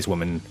this Chinese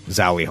woman,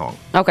 Zhao Lihong.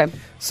 Okay.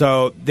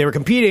 So they were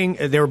competing.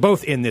 They were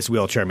both in this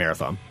wheelchair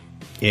marathon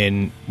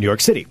in New York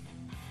City.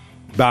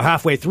 About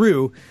halfway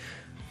through,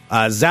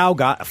 Zhao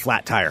got a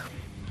flat tire.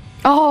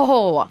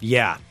 Oh.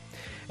 Yeah.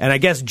 And I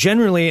guess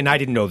generally, and I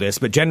didn't know this,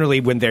 but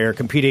generally when they're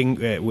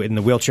competing in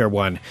the wheelchair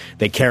one,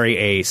 they carry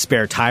a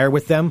spare tire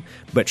with them,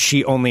 but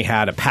she only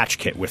had a patch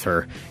kit with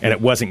her, and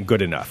it wasn't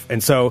good enough.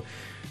 And so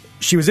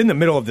she was in the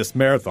middle of this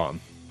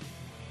marathon.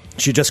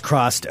 She just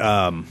crossed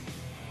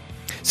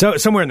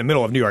somewhere in the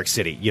middle of New York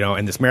City,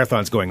 and this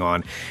marathon's going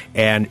on,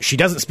 and she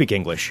doesn't speak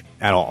English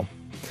at all.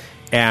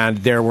 And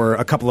there were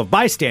a couple of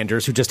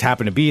bystanders who just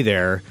happened to be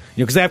there,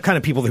 because they have kind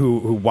of people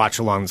who watch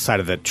along the side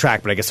of the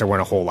track, but I guess there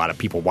weren't a whole lot of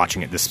people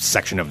watching this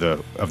section of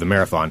the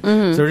marathon.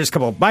 So there were just a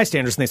couple of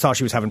bystanders, and they saw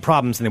she was having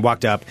problems, and they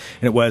walked up,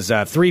 and it was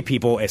three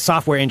people: a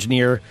software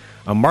engineer,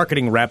 a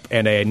marketing rep,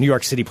 and a New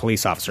York City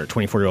police officer,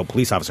 24-year-old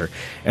police officer.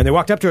 And they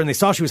walked up to her, and they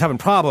saw she was having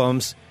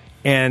problems,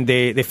 and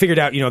they figured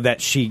out,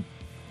 that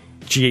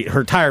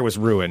her tire was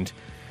ruined,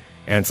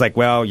 and it's like,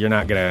 well, they're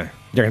not gonna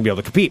be able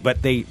to compete,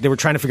 but they were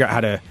trying to figure out how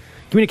to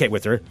communicate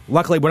with her.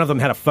 Luckily, one of them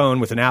had a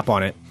phone with an app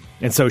on it,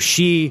 and so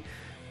she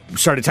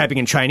started typing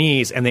in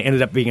Chinese, and they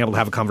ended up being able to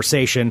have a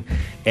conversation,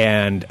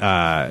 and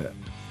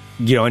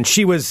and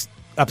she was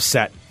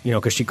upset,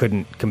 because she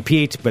couldn't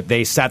compete, but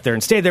they sat there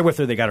and stayed there with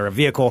her. They got her a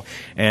vehicle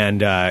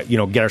and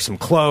get her some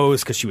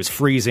clothes because she was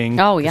freezing.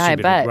 Oh yeah, I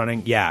bet.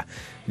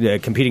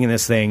 Competing in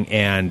this thing,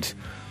 and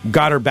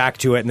got her back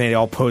to it, and they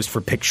all posed for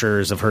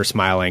pictures of her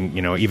smiling,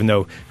 even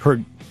though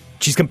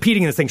she's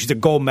competing in this thing. She's a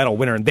gold medal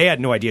winner, and they had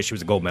no idea she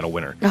was a gold medal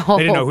winner. Oh.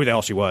 They didn't know who the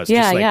hell she was.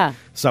 Yeah, just like yeah.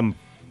 Some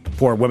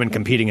poor women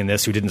competing in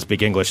this who didn't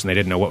speak English, and they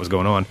didn't know what was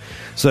going on.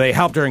 So they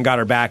helped her and got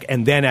her back,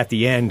 and then at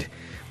the end,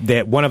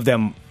 that one of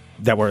them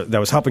that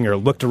was helping her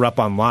looked her up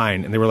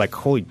online, and they were like,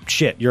 "Holy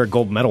shit, you're a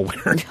gold medal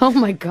winner!" Oh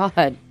my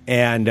God!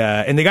 And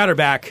they got her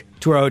back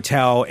to her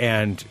hotel,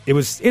 and it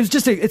was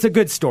just it's a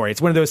good story.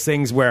 It's one of those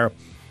things where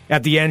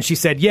at the end she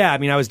said, "Yeah, I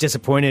mean, I was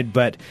disappointed,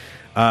 but."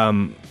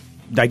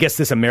 I guess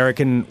this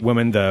American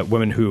woman, the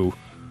woman who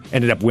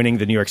ended up winning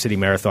the New York City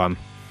Marathon,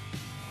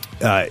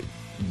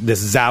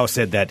 this Zhao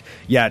said that,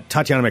 yeah,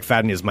 Tatiana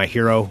McFadden is my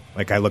hero.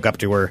 Like, I look up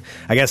to her.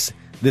 I guess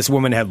this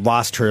woman had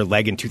lost her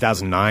leg in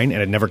 2009 and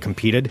had never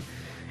competed.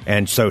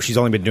 And so she's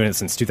only been doing it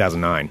since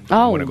 2009.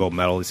 Oh. Won a gold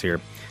medal this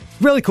year.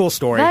 Really cool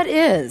story. That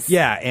is.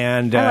 Yeah.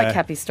 And I like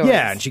happy stories.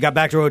 Yeah. And she got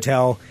back to her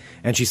hotel.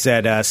 And she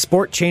said,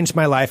 sport changed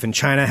my life. In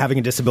China, having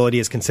a disability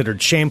is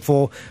considered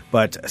shameful,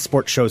 but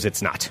sport shows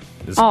it's not.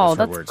 Oh,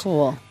 that's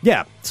cool.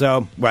 Yeah.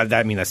 So, well,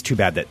 that's too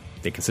bad that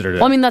they considered it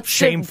Well, I mean, that's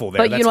shameful good,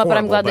 there. but That's you know what? But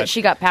I'm horrible, glad that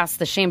she got past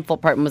the shameful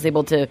part and was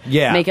able to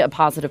make it a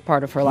positive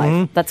part of her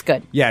life. That's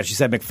good. Yeah, she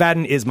said,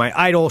 McFadden is my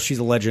idol. She's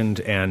a legend,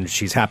 and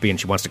she's happy, and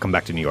she wants to come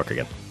back to New York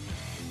again.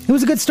 It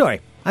was a good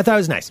story. I thought it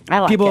was nice. I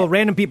like it.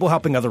 Random people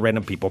helping other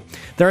random people.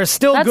 There are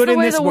still That's good the in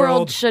way this the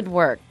world should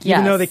work. Even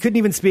Yes. though they couldn't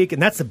even speak,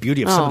 and that's the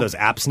beauty of some of those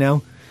apps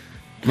now.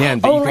 Man,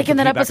 that you can like in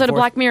that complete back episode and of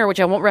forth. Black Mirror, which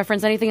I won't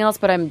reference anything else,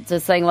 but I'm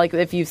just saying, like,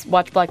 if you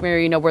watch Black Mirror,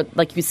 you know, where,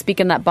 like, you speak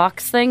in that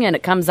box thing and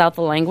it comes out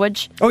the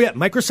language. Oh, yeah,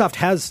 Microsoft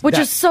has Which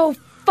that. is so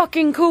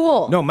fucking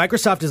cool. No,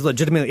 Microsoft is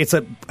legitimately, it's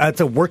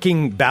a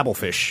working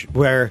Babelfish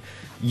where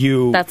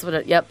you... That's what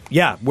it, yep.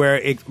 Yeah,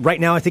 where right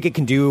now I think it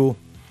can do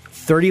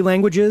 30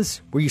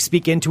 languages where you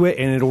speak into it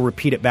and it'll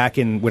repeat it back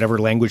in whatever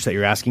language that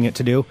you're asking it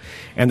to do.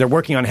 And they're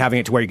working on having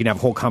it to where you can have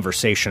whole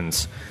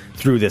conversations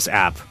through this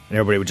app. And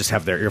everybody would just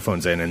have their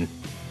earphones in and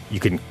you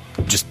can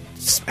just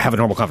have a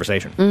normal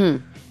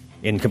conversation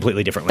in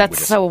completely different languages.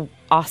 That's so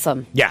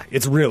awesome. Yeah,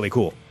 it's really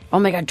cool. Oh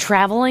my God,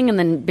 traveling and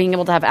then being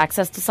able to have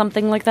access to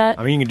something like that?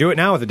 I mean, you can do it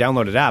now with a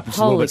downloaded app. It's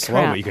a little Holy bit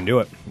slow, crap. but you can do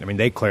it. I mean,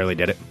 they clearly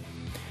did it.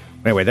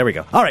 Anyway, there we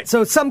go. All right,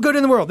 so some good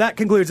in the world. That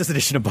concludes this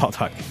edition of Ball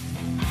Talk.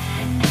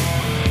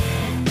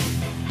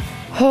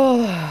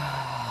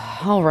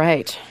 All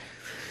right.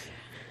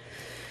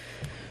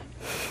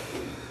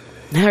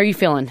 How are you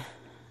feeling?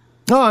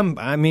 No,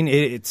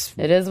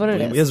 it is what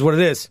it is. It is what it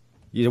is.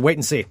 You wait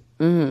and see.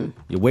 Mm-hmm.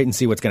 You wait and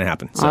see what's going to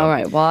happen. So, All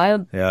right.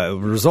 Well,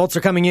 results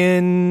are coming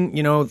in,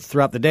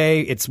 throughout the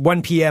day. It's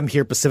 1 p.m.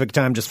 here Pacific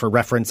time, just for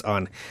reference,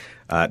 on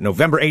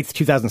November 8th,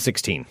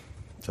 2016.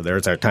 So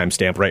there's our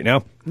timestamp right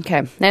now.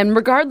 Okay. And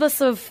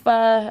regardless of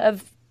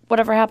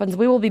whatever happens,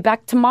 we will be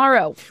back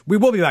tomorrow. We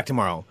will be back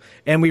tomorrow.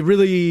 And we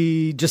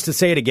really, just to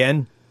say it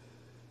again,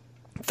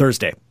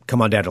 Thursday,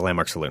 come on down to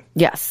Landmark Saloon.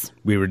 Yes.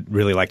 We would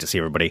really like to see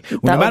everybody.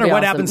 That No would matter be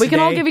what awesome. happens We can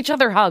all today, give each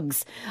other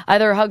hugs.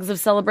 Either hugs of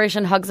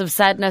celebration, hugs of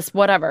sadness,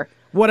 whatever.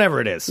 whatever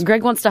it is.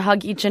 Greg wants to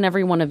hug each and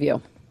every one of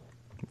you.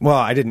 Well,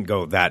 I didn't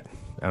go that.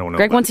 I don't know.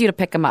 Greg wants you to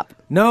pick him up.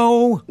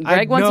 No.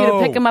 Greg wants you to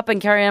pick him up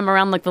and carry him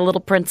around like the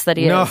little prince that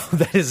he No, is.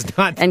 that is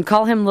not. And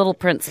call him Little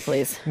Prince,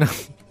 please.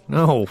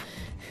 No.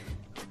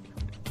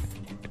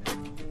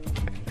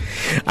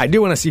 I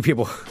do want to see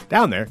people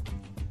down there.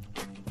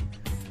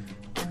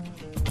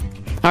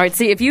 All right,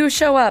 see, if you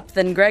show up,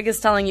 then Greg is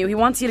telling you he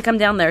wants you to come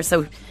down there,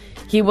 so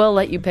he will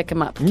let you pick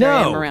him up,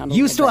 carry him around.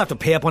 You still have to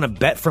pay up on a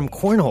bet from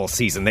cornhole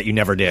season that you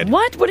never did.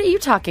 What? What are you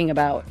talking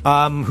about?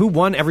 Who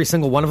won every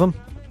single one of them?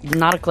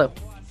 Not a clue.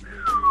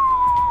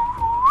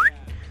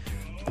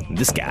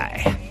 This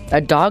guy.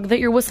 A dog that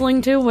you're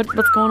whistling to?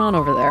 What's going on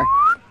over there?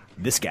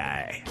 This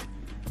guy.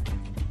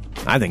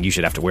 I think you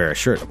should have to wear a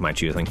shirt of my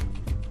choosing.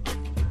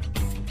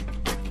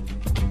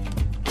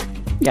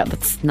 Yeah,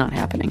 that's not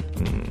happening.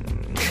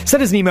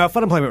 Send us an email,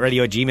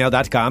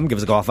 funemploymentradio@gmail.com. Give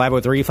us a call,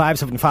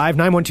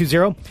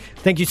 503-575-9120.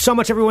 Thank you so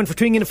much, everyone, for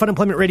tuning in to Fun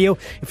Employment Radio.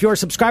 If you're a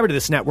subscriber to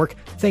this network,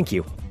 thank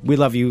you. We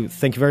love you.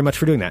 Thank you very much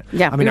for doing that.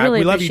 Yeah, we really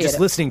we love you appreciate just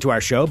it. listening to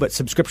our show, but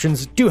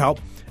subscriptions do help.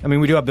 I mean,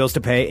 we do have bills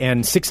to pay,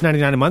 and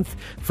 $6.99 a month.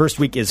 First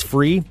week is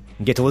free.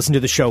 You get to listen to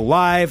the show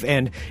live,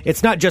 and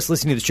it's not just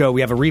listening to the show.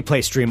 We have a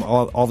replay stream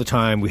all the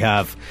time. We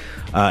have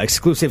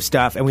exclusive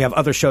stuff, and we have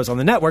other shows on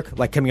the network,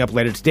 like coming up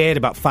later today at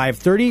about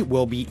 5:30.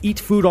 We'll be Eat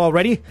Food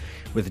Already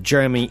with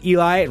Jeremy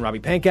Eli and Robbie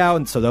Pankow,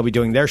 and so they'll be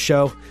doing their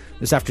show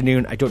this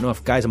afternoon. I don't know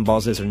if Guys and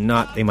Balls is or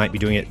not. They might be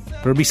doing it, but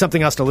it'll be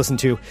something else to listen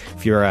to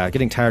if you're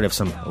getting tired of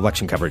some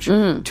election coverage.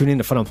 Tune in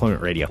to Fun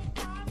Employment Radio.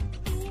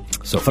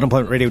 So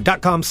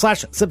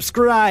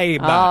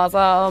funemploymentradio.com/subscribe.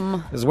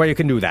 Awesome. This is where you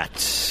can do that.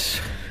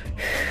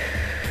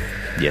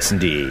 Yes,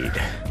 indeed.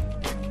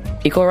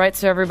 Equal rights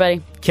to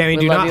everybody. Cammy,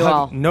 We do love not you hug.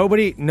 all.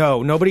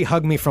 Nobody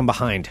hug me from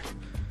behind.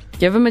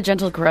 Give him a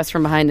gentle caress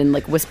from behind and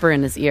like whisper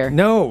in his ear.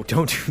 No,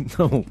 don't.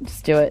 No.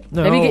 Just do it.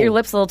 No. Maybe get your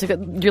lips a little too.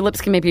 Your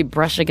lips can maybe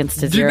brush against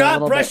his Do ear a not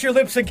little brush bit. your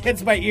lips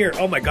against my ear.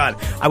 Oh my God,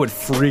 I would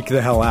freak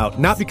the hell out.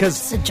 Not because.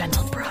 It's a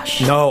gentle brush.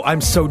 No,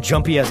 I'm so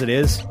jumpy as it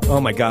is. Oh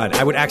my God,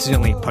 I would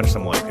accidentally punch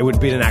someone. It would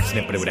be an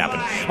accident, but it would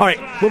happen. All right,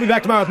 we'll be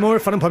back tomorrow with more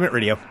Fun Employment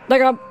Radio.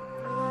 Like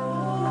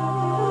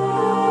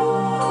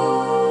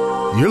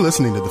You're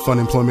listening to the Fun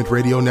Employment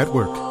Radio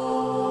Network. In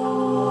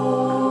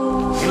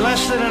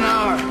less than an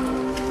hour,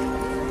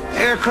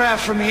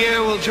 aircraft from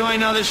here will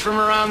join others from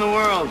around the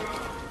world.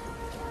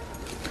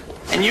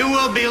 And you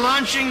will be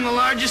launching the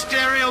largest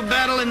aerial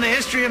battle in the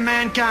history of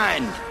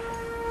mankind.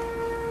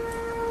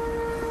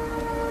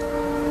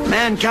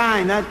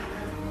 Mankind, that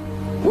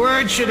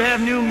word should have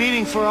new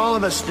meaning for all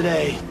of us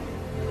today.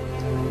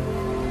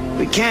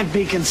 We can't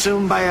be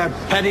consumed by our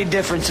petty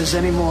differences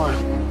anymore.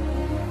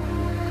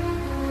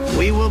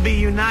 We will be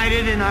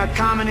united in our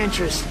common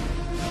interest.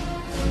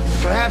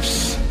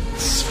 Perhaps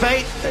it's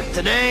fate that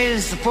today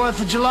is the 4th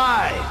of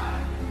July,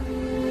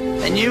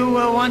 and you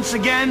will once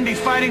again be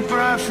fighting for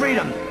our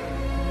freedom.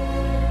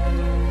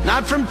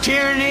 Not from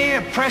tyranny,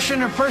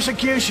 oppression, or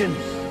persecution,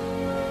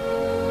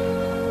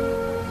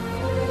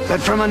 but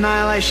from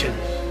annihilation.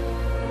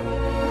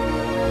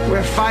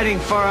 We're fighting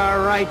for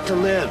our right to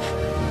live,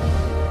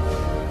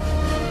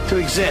 to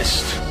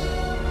exist.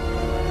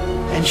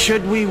 And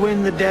should we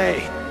win the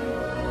day,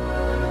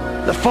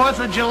 The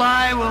 4th of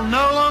July will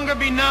no longer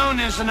be known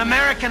as an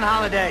American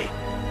holiday,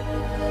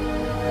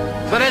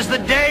 but as the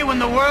day when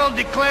the world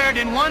declared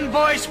in one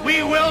voice,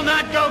 we will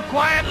not go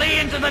quietly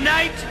into the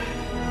night.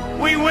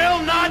 We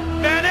will not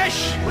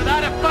vanish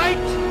without a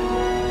fight.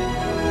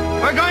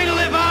 We're going to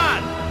live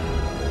on.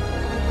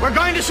 We're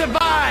going to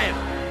survive.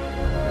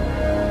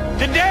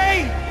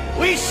 Today,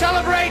 we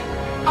celebrate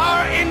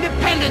our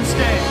Independence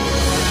Day.